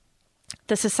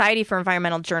 the Society for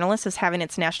Environmental Journalists is having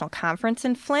its national conference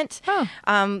in Flint.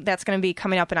 That's going to be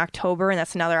coming up in October, and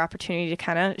that's another opportunity to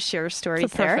kind of share stories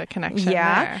it's a perfect connection there.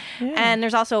 Yeah. And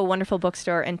there's also a wonderful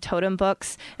bookstore in Totem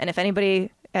Books. And if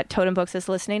anybody at Totem Books is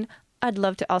listening, I'd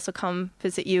love to also come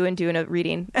visit you and do a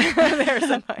reading there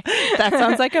sometime. That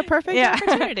sounds like a perfect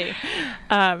opportunity.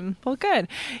 Well, good.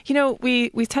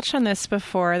 We touched on this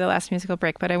before the last musical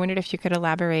break, but I wondered if you could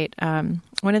elaborate.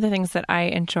 One of the things that I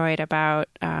enjoyed about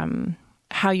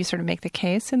how you sort of make the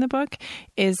case in the book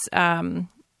is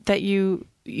that you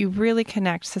really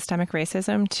connect systemic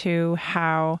racism to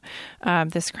how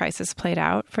this crisis played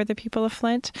out for the people of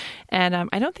Flint. And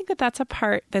I don't think that that's a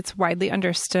part that's widely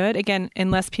understood, again,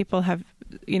 unless people have,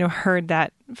 heard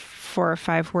that 4 or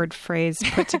 5 word phrase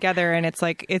put together. And it's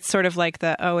sort of like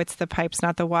it's the pipes,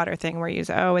 not the water thing, where you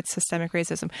say, it's systemic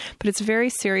racism. But it's very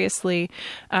seriously,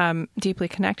 deeply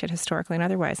connected historically and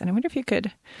otherwise. And I wonder if you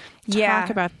could talk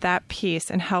about that piece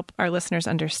and help our listeners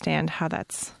understand how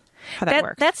that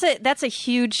works. That's a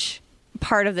huge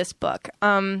part of this book,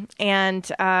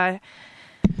 and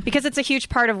because it's a huge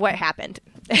part of what happened.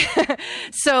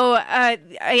 So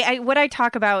what I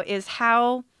talk about is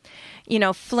how,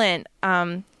 Flint,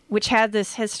 which had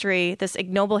this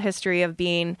ignoble history of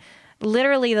being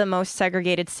literally the most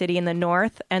segregated city in the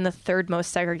North and the 3rd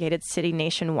most segregated city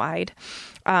nationwide,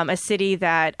 a city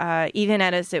that even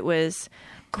as it was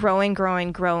growing,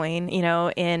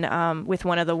 in with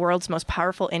one of the world's most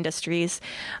powerful industries.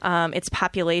 Its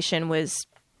population was,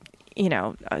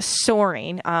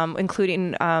 soaring,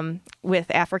 including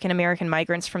with African American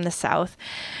migrants from the South.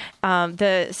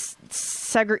 The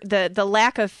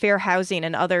lack of fair housing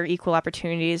and other equal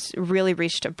opportunities really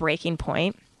reached a breaking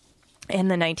point in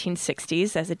the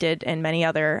 1960s, as it did in many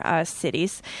other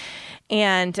cities,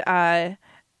 and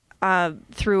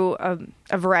through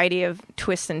a variety of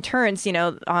twists and turns,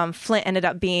 Flint ended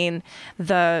up being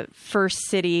the first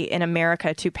city in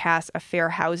America to pass a fair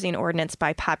housing ordinance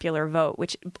by popular vote,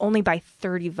 which only by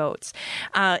 30 votes.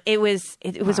 It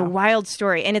was a wild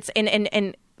story, and it's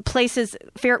in places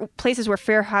where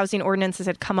fair housing ordinances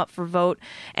had come up for vote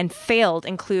and failed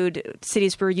include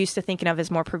cities we're used to thinking of as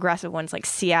more progressive ones, like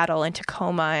Seattle and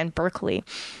Tacoma and Berkeley.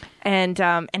 And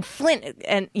Flint,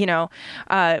 and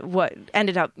what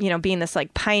ended up being this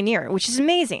like pioneer, which is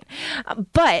amazing.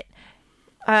 But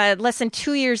less than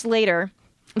 2 years later,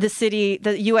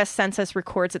 the U.S. Census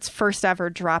records its first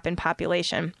ever drop in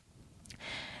population.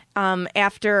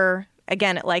 after,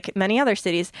 again, like many other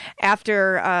cities,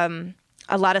 after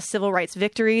a lot of civil rights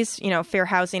victories, fair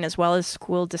housing as well as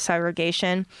school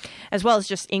desegregation, as well as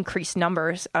just increased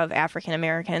numbers of African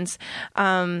Americans,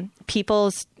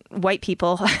 white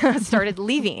people started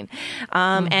leaving,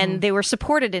 and they were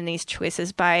supported in these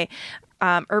choices by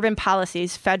urban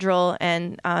policies, federal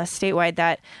and statewide,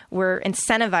 that were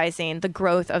incentivizing the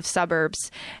growth of suburbs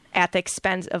at the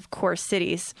expense of core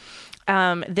cities.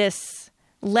 This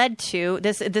led to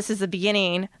this is the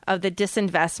beginning of the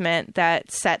disinvestment that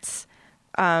sets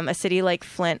a city like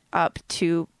Flint up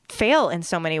to fail in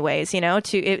so many ways.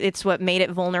 It's what made it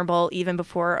vulnerable even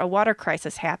before a water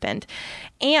crisis happened,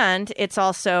 and it's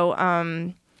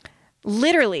also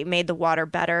literally made the water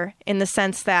better in the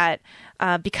sense that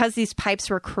because these pipes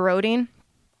were corroding,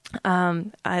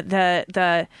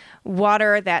 the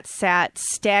water that sat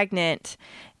stagnant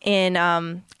in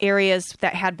areas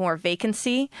that had more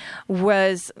vacancy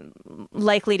was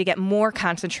likely to get more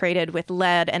concentrated with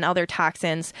lead and other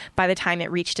toxins by the time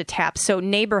it reached a tap. So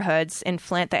neighborhoods in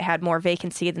Flint that had more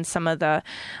vacancy than some of the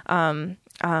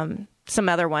some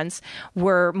other ones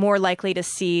were more likely to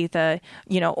see the,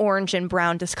 orange and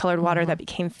brown discolored water that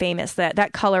became famous.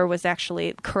 That color was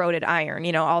actually corroded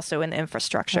iron, also in the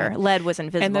infrastructure. Right. Lead was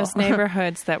invisible. And those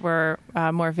neighborhoods that were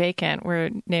more vacant were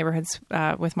neighborhoods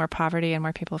with more poverty and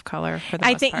more people of color for the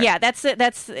most part. Yeah, that's a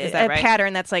right?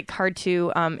 pattern that's like hard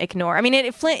to ignore. I mean,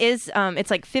 Flint is,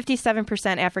 it's like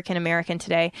 57% African American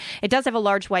today. It does have a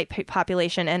large white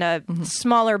population and a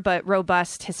smaller but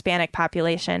robust Hispanic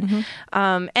population.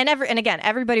 And again,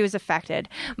 everybody was affected.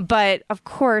 But of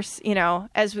course,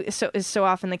 as is so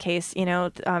often the case,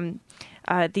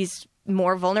 these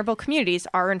more vulnerable communities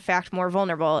are in fact more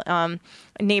vulnerable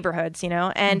neighborhoods,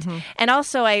 and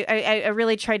also I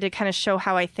really tried to kind of show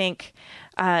how I think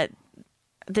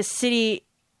the city,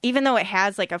 even though it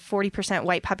has like a 40%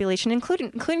 white population,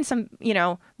 including some,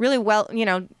 really well,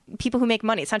 people who make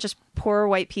money. It's not just poor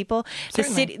white people.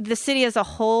 The city as a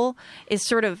whole is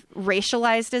sort of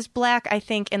racialized as black, I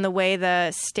think, in the way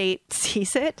the state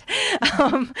sees it.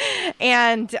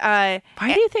 And why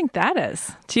do you think that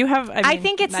is? Do you have? I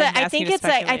think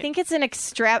it's an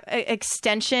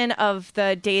extension of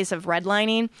the days of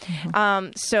redlining.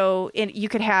 So you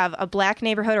could have a black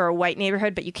neighborhood or a white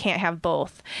neighborhood, but you can't have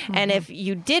both. And if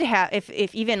you did have,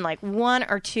 if even like one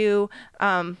or two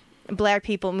black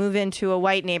people move into a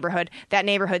white neighborhood, that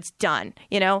neighborhood's done.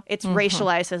 It's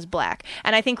racialized as black.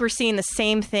 And I think we're seeing the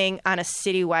same thing on a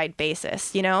citywide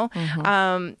basis,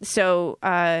 So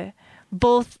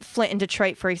both Flint and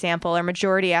Detroit, for example, are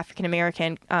majority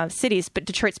African-American cities, but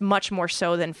Detroit's much more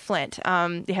so than Flint.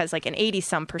 It has like an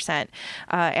 80-some%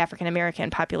 African-American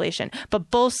population. But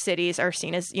both cities are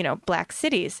seen as, black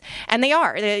cities. And they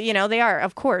are,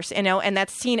 of course, and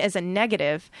that's seen as a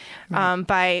negative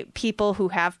by people who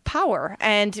have power.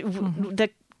 And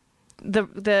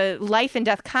the life and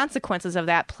death consequences of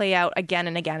that play out again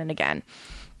and again and again.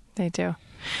 They do.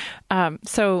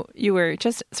 So you were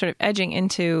just sort of edging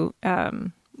into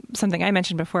something I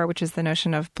mentioned before, which is the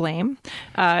notion of blame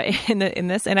in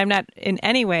this. And I'm not in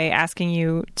any way asking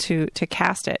you to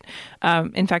cast it.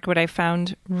 In fact, what I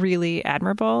found really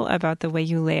admirable about the way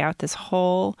you lay out this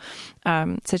whole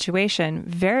situation,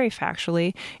 very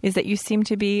factually, is that you seem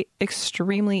to be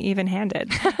extremely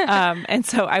even-handed. And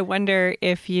so I wonder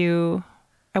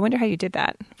how you did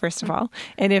that, first of all,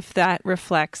 and if that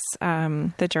reflects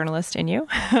the journalist in you,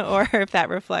 or if that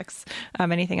reflects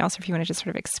anything else, or if you want to just sort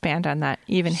of expand on that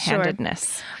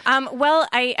even-handedness. Sure. Well,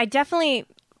 I definitely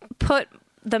put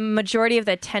the majority of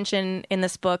the attention in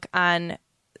this book on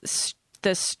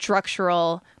the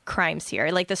structural crimes here,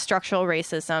 like the structural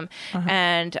racism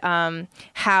and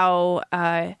how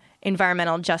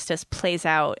environmental justice plays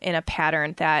out in a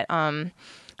pattern that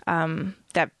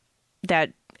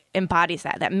that embodies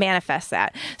that manifests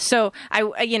that. So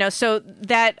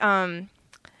that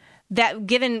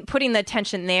given putting the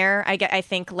attention there, I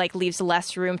think like leaves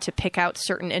less room to pick out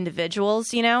certain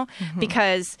individuals,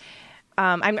 because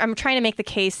I'm trying to make the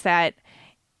case that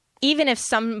even if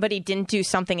somebody didn't do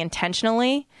something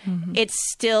intentionally, it's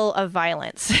still a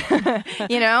violence,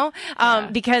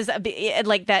 because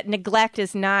like that neglect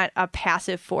is not a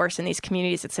passive force in these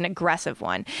communities. It's an aggressive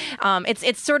one.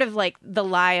 It's sort of like the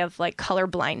lie of like color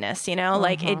blindness,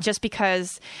 like it just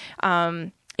because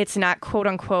it's not quote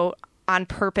unquote on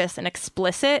purpose and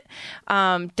explicit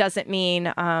doesn't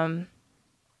mean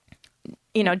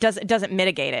doesn't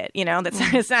mitigate it.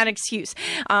 It's not an excuse.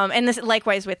 And this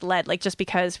likewise with lead, like just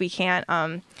because we can't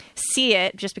see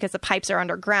it, just because the pipes are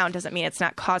underground doesn't mean it's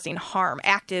not causing harm,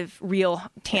 active, real,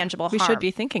 tangible harm. We should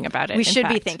be thinking about it. We should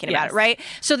be thinking about it, right?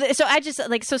 So I just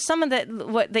so some of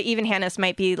what the even-handedness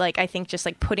might be like, I think just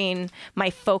like putting my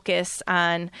focus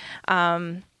on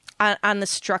the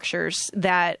structures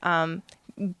that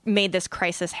made this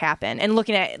crisis happen and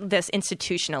looking at this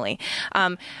institutionally.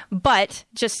 But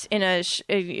just in a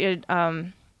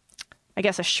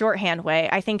shorthand way,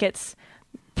 I think it's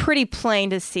pretty plain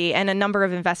to see, and a number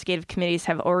of investigative committees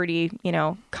have already,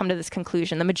 come to this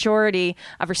conclusion. The majority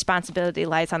of responsibility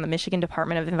lies on the Michigan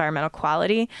Department of Environmental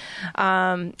Quality,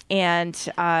 and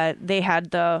they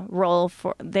had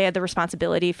the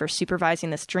responsibility for supervising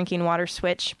this drinking water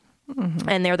switch. Mm-hmm.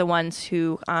 And they're the ones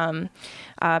who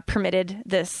permitted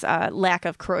this lack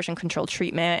of corrosion control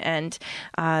treatment and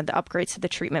the upgrades to the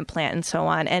treatment plant and so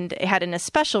on. And it had an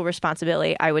especial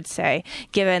responsibility, I would say,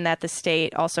 given that the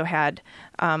state also had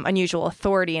unusual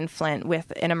authority in Flint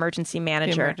with an emergency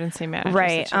manager.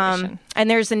 Right. Situation. And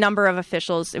there's a number of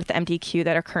officials with the MDQ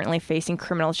that are currently facing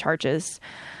criminal charges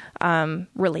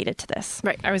related to this.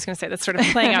 Right. I was going to say that's sort of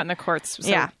playing out in the courts. So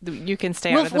yeah. You can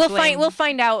stay out of the blame. We'll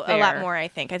find out a lot more, I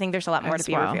think. I think there's a lot more to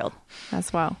be revealed.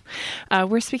 As well.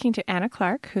 We're speaking to Anna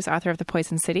Clark, who's author of The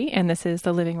Poison City, and this is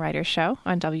The Living Writers Show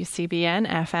on WCBN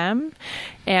FM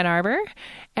Ann Arbor.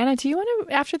 Anna, do you want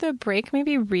to, after the break,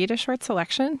 maybe read a short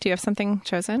selection? Do you have something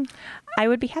chosen? I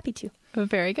would be happy to.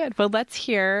 Very good. Well, let's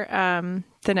hear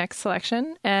the next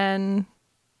selection and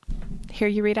hear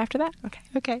you read after that.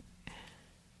 Okay.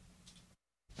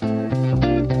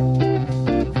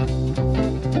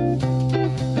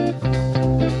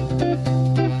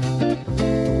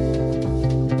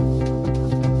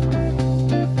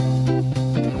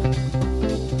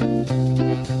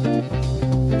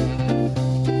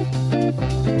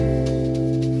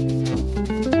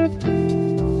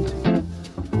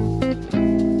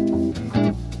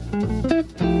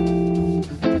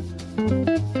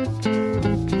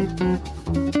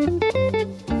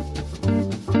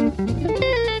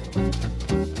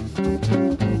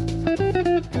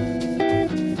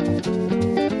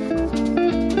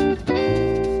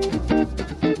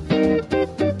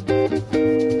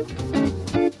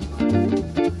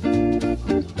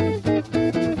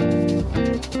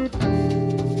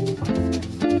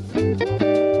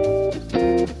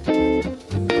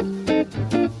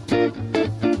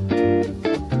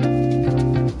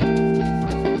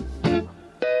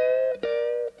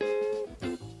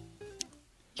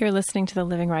 You're listening to The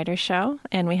Living Writers Show,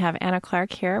 and we have Anna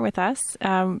Clark here with us.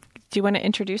 Do you want to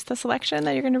introduce the selection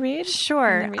that you're going to read?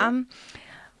 Sure.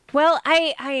 Well,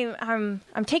 I'm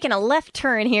taking a left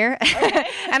turn here,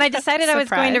 and I decided I was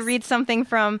going to read something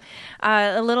from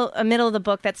a middle of the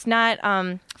book that's not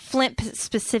Flint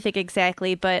specific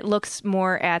exactly, but looks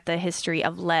more at the history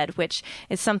of lead, which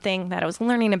is something that I was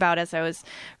learning about as I was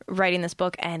writing this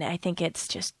book, and I think it's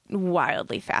just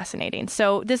wildly fascinating.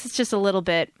 So this is just a little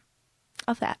bit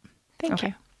of that. Thank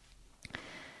you.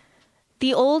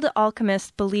 The old alchemists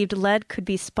believed lead could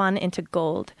be spun into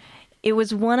gold. It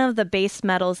was one of the base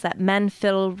metals that men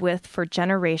fiddled with for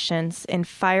generations in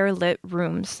fire-lit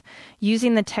rooms,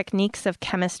 using the techniques of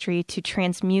chemistry to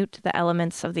transmute the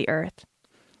elements of the earth.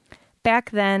 Back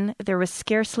then, there was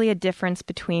scarcely a difference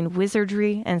between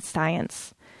wizardry and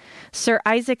science. Sir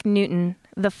Isaac Newton,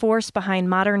 the force behind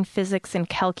modern physics and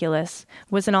calculus,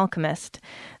 was an alchemist,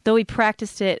 though he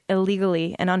practiced it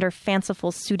illegally and under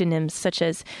fanciful pseudonyms such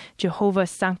as Jehovah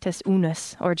Sanctus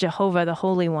Unus or Jehovah the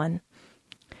Holy One.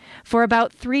 For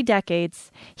about 3 decades,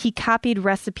 he copied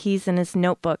recipes in his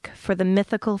notebook for the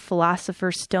mythical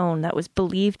philosopher's stone that was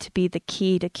believed to be the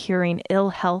key to curing ill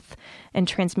health and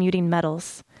transmuting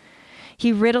metals.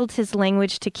 He riddled his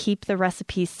language to keep the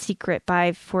recipes secret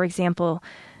by, for example,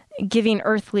 giving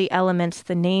earthly elements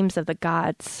the names of the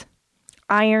gods.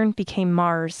 Iron became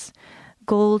Mars,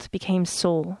 gold became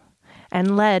Sol,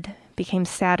 and lead became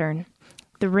Saturn,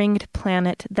 the ringed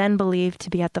planet then believed to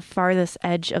be at the farthest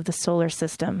edge of the solar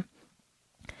system.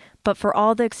 But for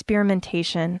all the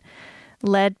experimentation,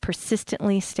 lead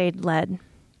persistently stayed lead.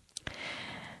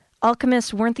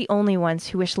 Alchemists weren't the only ones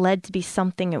who wished lead to be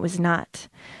something it was not.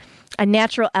 A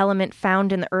natural element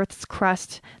found in the Earth's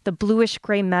crust, the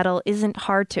bluish-gray metal isn't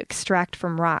hard to extract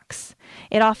from rocks.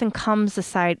 It often comes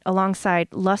alongside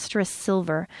lustrous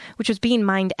silver, which was being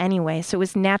mined anyway, so it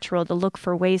was natural to look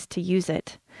for ways to use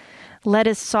it. Lead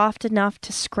is soft enough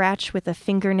to scratch with a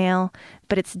fingernail,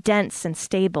 but it's dense and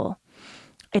stable.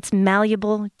 It's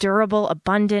malleable, durable,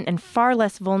 abundant, and far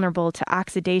less vulnerable to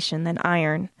oxidation than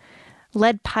iron.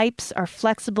 Lead pipes are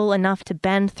flexible enough to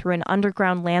bend through an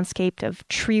underground landscape of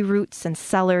tree roots and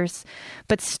cellars,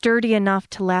 but sturdy enough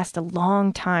to last a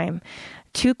long time,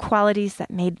 2 qualities that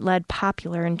made lead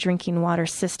popular in drinking water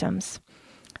systems.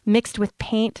 Mixed with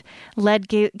paint, lead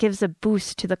gives a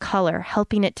boost to the color,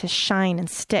 helping it to shine and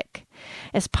stick.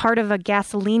 As part of a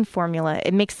gasoline formula,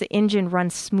 it makes the engine run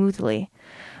smoothly.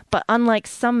 But unlike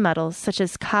some metals, such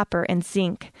as copper and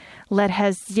zinc, lead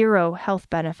has 0 health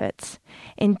benefits.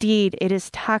 Indeed, it is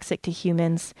toxic to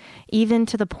humans, even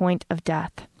to the point of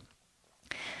death.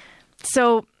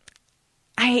 So,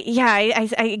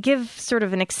 I give sort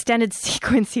of an extended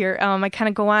sequence here. I kind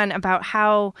of go on about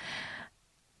how,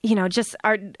 just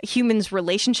our humans'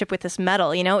 relationship with this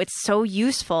metal, it's so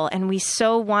useful, and we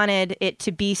so wanted it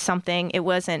to be something it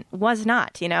was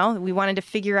not, we wanted to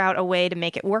figure out a way to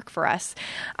make it work for us.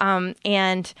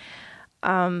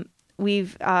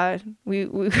 We've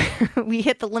we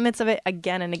hit the limits of it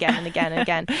again and again and again and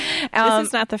again. This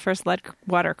is not the first lead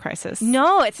water crisis.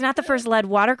 No, it's not the first lead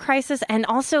water crisis. And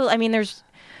also, there's,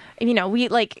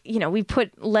 we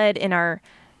put lead in our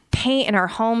paint in our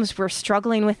homes. We're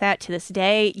struggling with that to this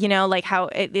day, how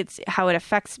it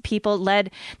affects people. The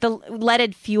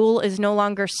leaded fuel is no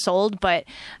longer sold, but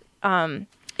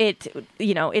it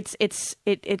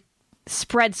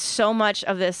spreads so much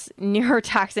of this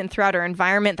neurotoxin throughout our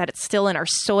environment that it's still in our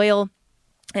soil,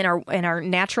 in our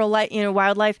natural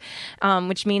wildlife,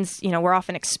 which means we're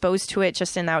often exposed to it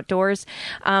just in the outdoors,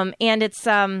 and it's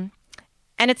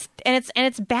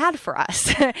bad for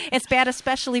us. It's bad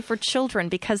especially for children,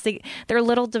 because their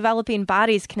little developing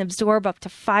bodies can absorb up to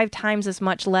 5 times as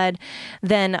much lead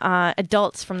than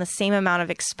adults from the same amount of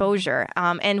exposure.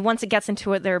 And once it gets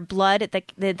into their blood,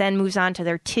 it then moves on to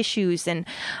their tissues and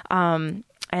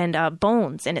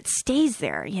bones, and it stays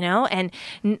there, and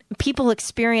people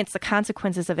experience the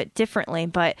consequences of it differently.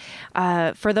 But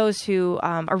for those who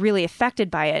are really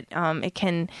affected by it, it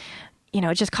can,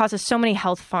 it just causes so many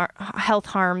health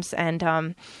harms, and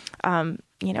can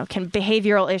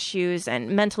behavioral issues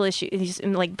and mental issues,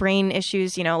 and like brain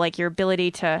issues, like your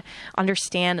ability to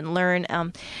understand and learn,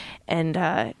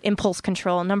 and impulse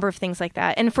control, a number of things like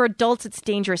that. And for adults, it's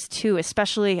dangerous too,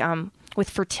 especially with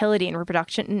fertility and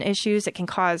reproduction issues. It can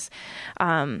cause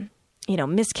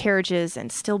miscarriages and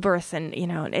stillbirth, and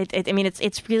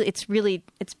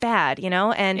it's bad,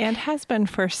 and has been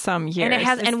for some years. And it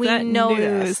has, and we know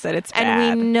this, that it's bad.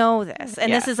 And we know this,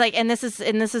 and this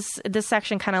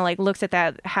section kind of like looks at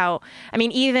that. How,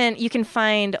 even you can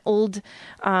find old.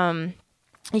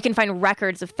 You can find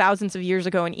records of thousands of years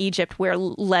ago in Egypt where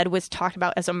lead was talked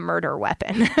about as a murder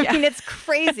weapon. It's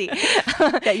crazy.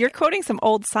 Yeah, you're quoting some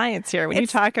old science here when you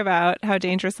talk about how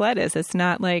dangerous lead is. It's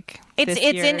not like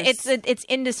it's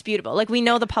indisputable. Like, we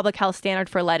know the public health standard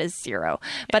for lead is 0,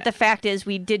 but the fact is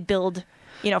we did build,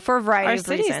 for a variety of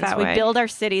reasons, we build our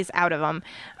cities out of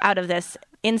this.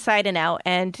 Inside and out,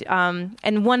 and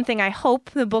one thing I hope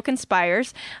the book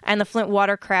inspires, and the Flint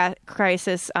water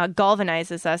crisis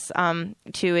galvanizes us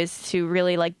is to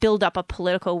really like build up a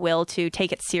political will to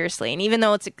take it seriously. And even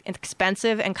though it's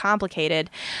expensive and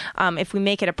complicated, if we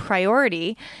make it a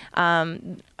priority,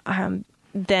 then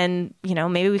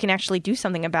maybe we can actually do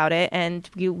something about it, and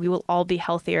we will all be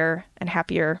healthier and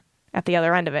happier at the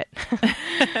other end of it.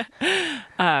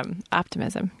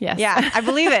 Optimism. Yes. Yeah, I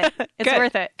believe it. It's Good.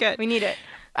 worth it. Good. We need it.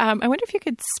 I wonder if you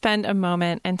could spend a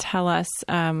moment and tell us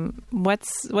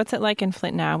what's it like in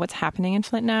Flint now? What's happening in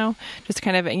Flint now? Just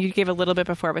kind of, you gave a little bit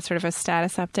before, but sort of a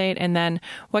status update. And then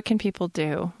what can people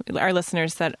do, our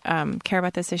listeners that care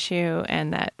about this issue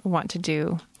and that want to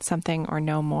do something or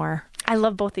know more? I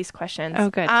love both these questions. Oh,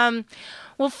 good.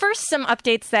 Well, first, some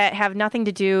updates that have nothing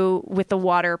to do with the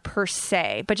water per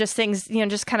se, but just things,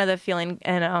 just kind of the feeling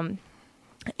in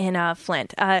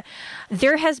Flint.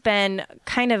 There has been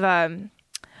kind of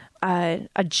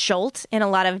a jolt in a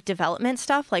lot of development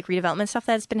stuff, like redevelopment stuff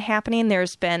that's been happening.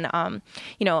 There's been,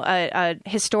 a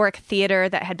historic theater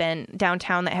that had been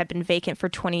downtown that had been vacant for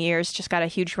 20 years, just got a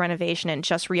huge renovation and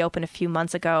just reopened a few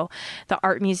months ago. The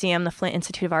art museum, the Flint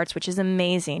Institute of Arts, which is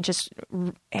amazing.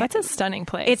 That's a stunning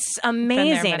place. It's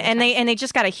amazing. And they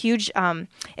just got a huge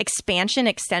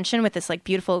extension with this like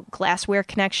beautiful glassware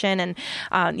connection. And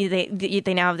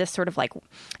they now have this sort of like,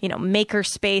 maker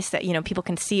space that, people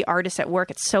can see artists at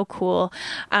work. It's so cool.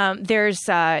 There's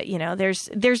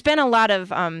been a lot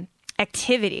of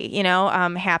activity,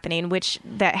 happening, which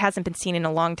that hasn't been seen in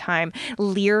a long time.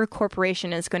 Lear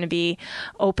Corporation is going to be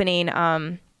opening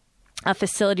a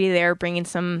facility there, bringing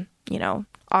some,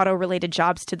 auto-related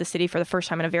jobs to the city for the first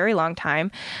time in a very long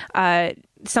time.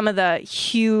 Some of the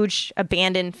huge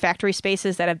abandoned factory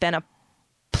spaces that have been a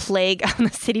plague on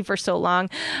the city for so long.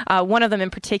 One of them in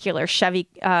particular, Chevy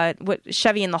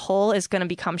in the Hole, is going to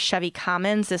become Chevy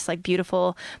Commons, this like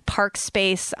beautiful park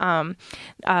space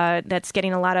that's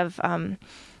getting a lot of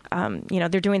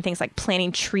they're doing things like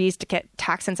planting trees to get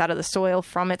toxins out of the soil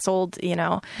from its old,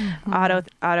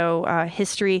 auto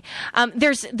history.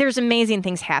 There's amazing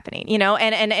things happening,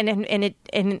 and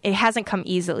it hasn't come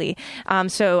easily.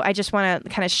 So I just want to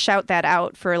kind of shout that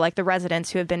out for like the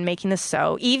residents who have been making this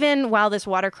so, even while this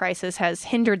water crisis has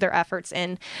hindered their efforts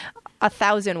in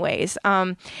 1,000 ways.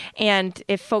 And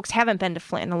if folks haven't been to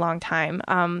Flint in a long time,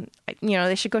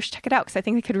 they should go check it out because I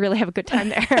think they could really have a good time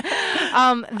there.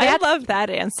 I love that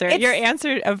answer. Your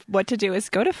answer of what to do is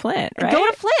go to Flint, right? Go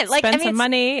to Flint. Spend some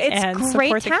money it's and great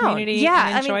support town. the community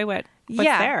and enjoy what's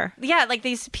there. Yeah, like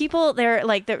these people,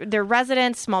 they're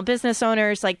residents, small business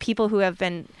owners, like people who have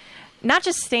been not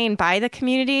just staying by the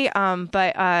community,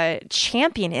 but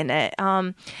championing it.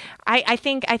 I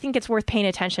think it's worth paying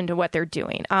attention to what they're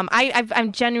doing.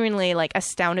 I'm genuinely like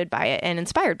astounded by it and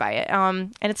inspired by it.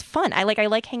 And it's fun. I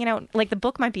like hanging out. Like the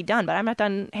book might be done, but I'm not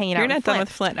done hanging out. You're not done with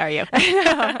Flint, are you?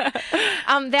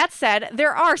 That said,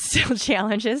 there are still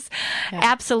challenges,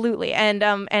 absolutely, and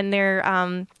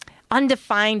they're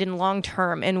undefined and long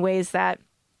term in ways that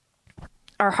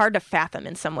are hard to fathom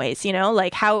in some ways,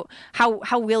 like how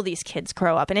will these kids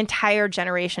grow up? An entire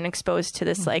generation exposed to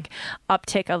this like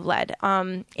uptick of lead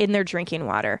in their drinking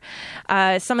water.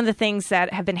 Some of the things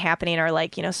that have been happening are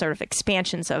like, sort of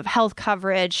expansions of health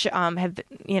coverage.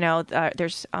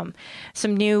 There's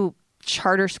some new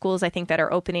charter schools, I think, that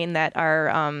are opening that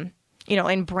are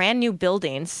in brand new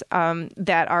buildings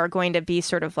that are going to be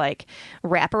sort of like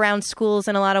wraparound schools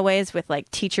in a lot of ways, with like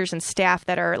teachers and staff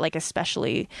that are like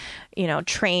especially,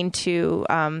 trained to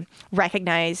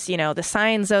recognize, the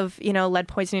signs of, lead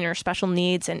poisoning or special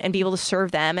needs and be able to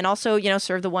serve them. And also,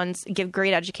 serve the ones, give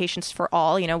great educations for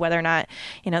all, whether or not,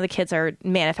 the kids are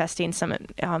manifesting some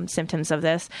symptoms of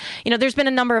this. There's been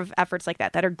a number of efforts like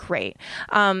that are great.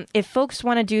 If folks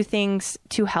want to do things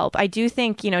to help, I do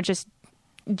think, just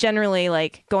generally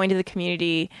like going to the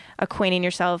community, acquainting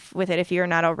yourself with it if you're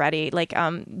not already, like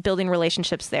building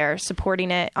relationships there, supporting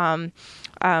it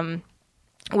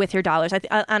with your dollars.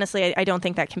 Honestly, I don't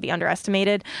think that can be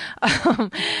underestimated.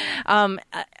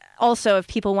 Also, if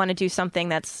people want to do something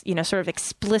that's, sort of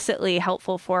explicitly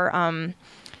helpful for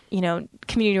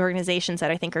community organizations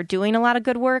that I think are doing a lot of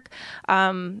good work.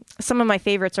 Some of my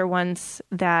favorites are ones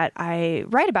that I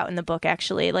write about in the book,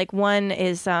 actually. Like one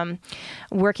is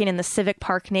working in the Civic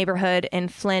Park neighborhood in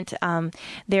Flint.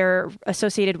 They're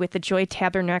associated with the Joy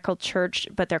Tabernacle Church,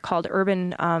 but they're called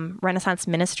Urban Renaissance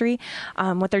Ministry.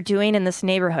 What they're doing in this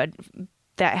neighborhood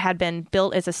that had been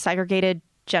built as a segregated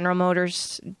General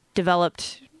Motors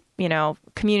developed,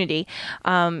 community,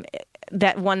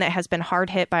 that one that has been hard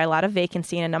hit by a lot of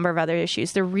vacancy and a number of other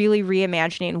issues. They're really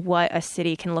reimagining what a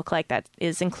city can look like that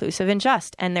is inclusive and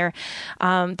just. And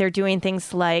they're doing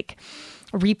things like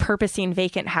repurposing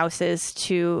vacant houses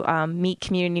to meet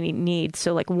community needs.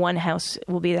 So like one house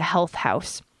will be the health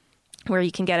house, where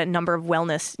you can get a number of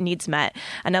wellness needs met.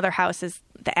 Another house is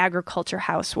the agriculture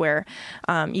house, where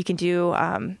you can do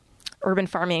urban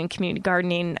farming and community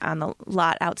gardening on the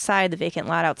lot outside, the vacant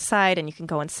lot outside, and you can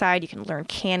go inside. You can learn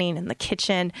canning in the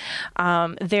kitchen.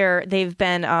 They've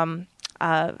been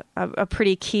a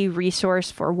pretty key resource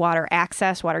for water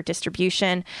access, water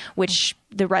distribution, which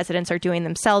the residents are doing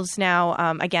themselves now.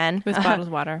 Again, with bottled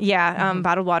water.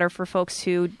 Bottled water for folks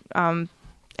who.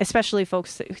 Especially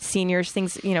folks, seniors,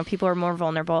 things, people are more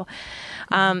vulnerable.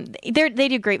 They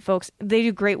do great They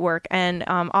do great work. And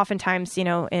oftentimes,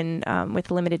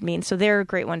 with limited means. So they're a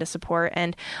great one to support.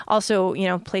 And also,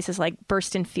 places like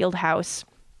Burston Fieldhouse,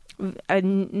 a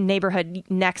neighborhood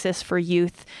nexus for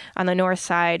youth on the north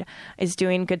side, is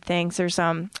doing good things. There's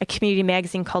a community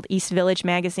magazine called East Village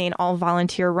Magazine, all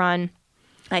volunteer run.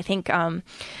 I think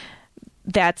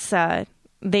that's...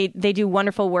 They do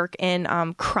wonderful work in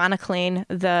chronicling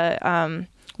the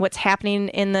what's happening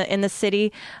in the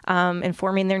city,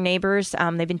 informing their neighbors.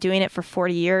 They've been doing it for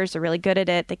 40 years. They're really good at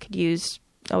it. They could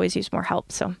always use more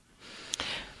help. So.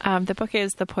 The book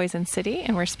is The Poison City,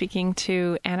 and we're speaking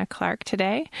to Anna Clark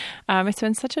today. It's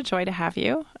been such a joy to have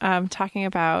you talking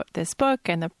about this book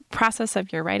and the process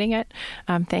of your writing it.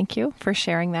 Thank you for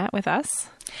sharing that with us.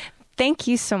 Thank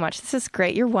you so much. This is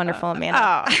great. You're wonderful,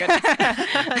 Amanda.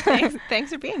 Goodness.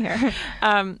 Thanks for being here.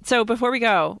 So before we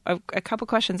go, a couple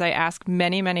questions I ask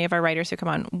many of our writers who come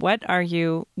on. What are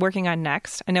you working on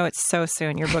next? I know it's so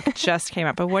soon. Your book just came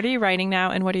out, but what are you writing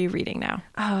now and what are you reading now?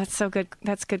 Oh, it's so good.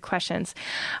 That's good questions.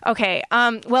 Okay.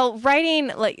 Well, writing,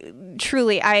 like,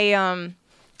 truly,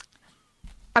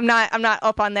 I'm not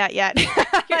up on that yet. The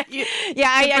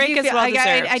break is well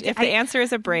deserved. If the answer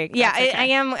is a break, yeah, that's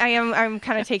okay. I'm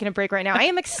kind of taking a break right now. I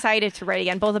am excited to write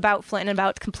again, both about Flint and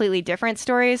about completely different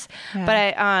stories. Yeah.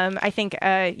 But I think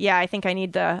I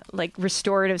need the like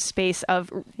restorative space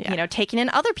of taking in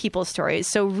other people's stories.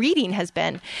 So reading has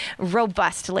been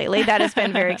robust lately. That has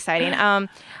been very exciting.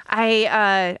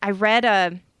 I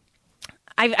read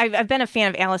I've been a fan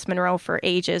of Alice Munro for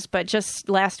ages, but just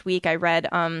last week I read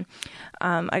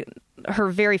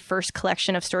her very first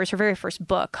collection of stories, her very first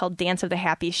book called Dance of the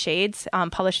Happy Shades,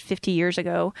 published 50 years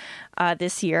ago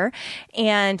this year.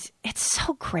 And it's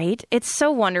so great. It's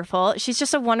so wonderful. She's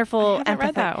just a wonderful I haven't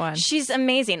read that one. She's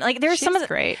amazing. Like there's some of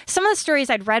the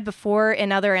stories I'd read before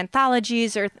in other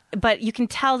anthologies, but you can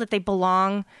tell that they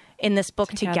belong in this book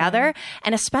together.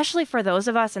 And especially for those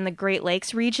of us in the Great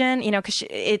Lakes region, because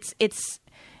it's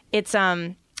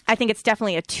I think it's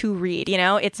definitely a to read,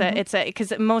 it's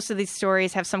because most of these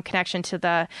stories have some connection to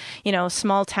the,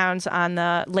 small towns on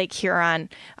the Lake Huron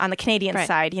on the Canadian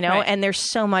side, and there's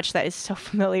so much that is so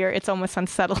familiar. It's almost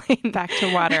unsettling. Back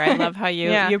to water. I love how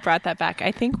you brought that back.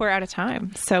 I think we're out of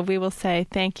time. So we will say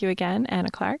thank you again, Anna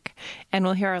Clark, and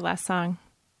we'll hear our last song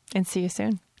and see you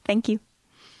soon. Thank you.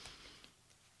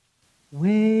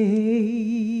 Wade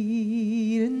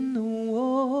in the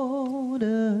water,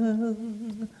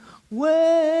 wade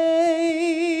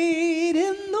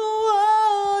in the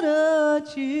water,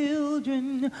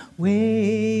 children,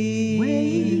 wade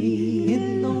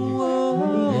in the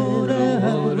water,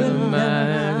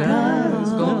 my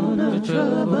God's gonna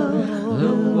trouble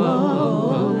the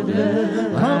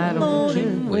water. Come on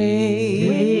and wade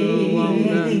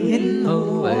in the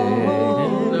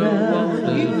water,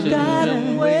 you gotta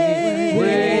wade.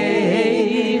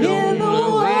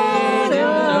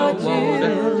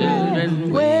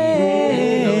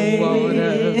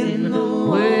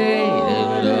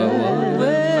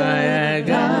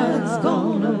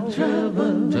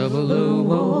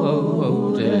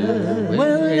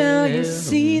 Well, now you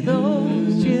see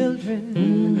those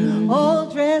children all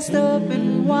dressed up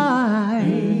in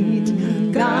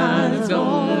white. God's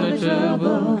gonna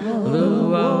trouble the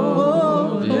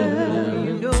water.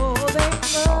 You know they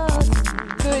must.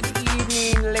 Good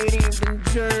evening, ladies and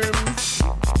germs.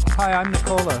 Hi, I'm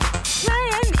Nicola. Hi,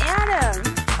 I'm Adam.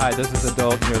 Hi, this is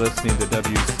Adult, and you're listening to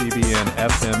WCBN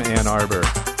FM Ann Arbor.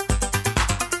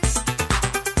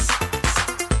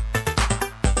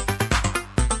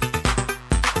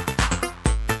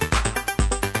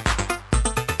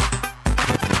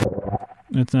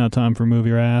 It's now time for Move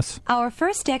Your Ass. Our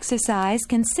first exercise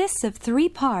consists of 3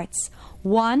 parts.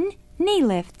 1, knee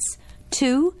lifts.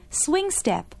 2, swing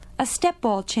step, a step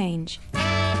ball change.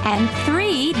 And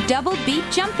 3, double beat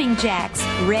jumping jacks.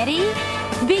 Ready?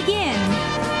 Begin.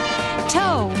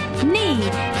 Toe, knee,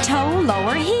 toe,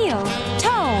 lower heel.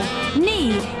 Toe,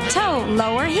 knee, toe,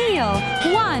 lower heel.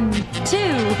 1, 2,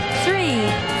 3,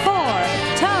 4.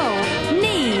 Toe,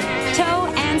 knee, toe,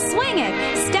 and swing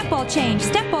it. Step ball change,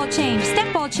 step ball change,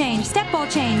 step ball change, step ball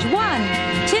change. 1,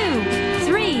 2,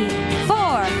 3,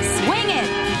 4. Swing it.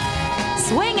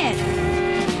 Swing it.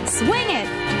 Swing it.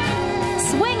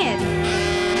 Swing it.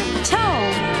 Toe,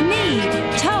 knee,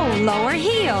 toe, lower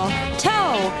heel.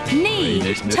 Toe,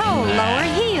 knee, toe, lower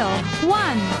heel.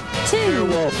 1,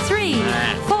 2, 3,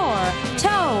 4.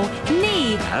 Toe,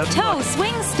 knee, toe,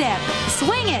 swing step.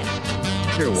 Swing it.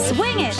 Swing it.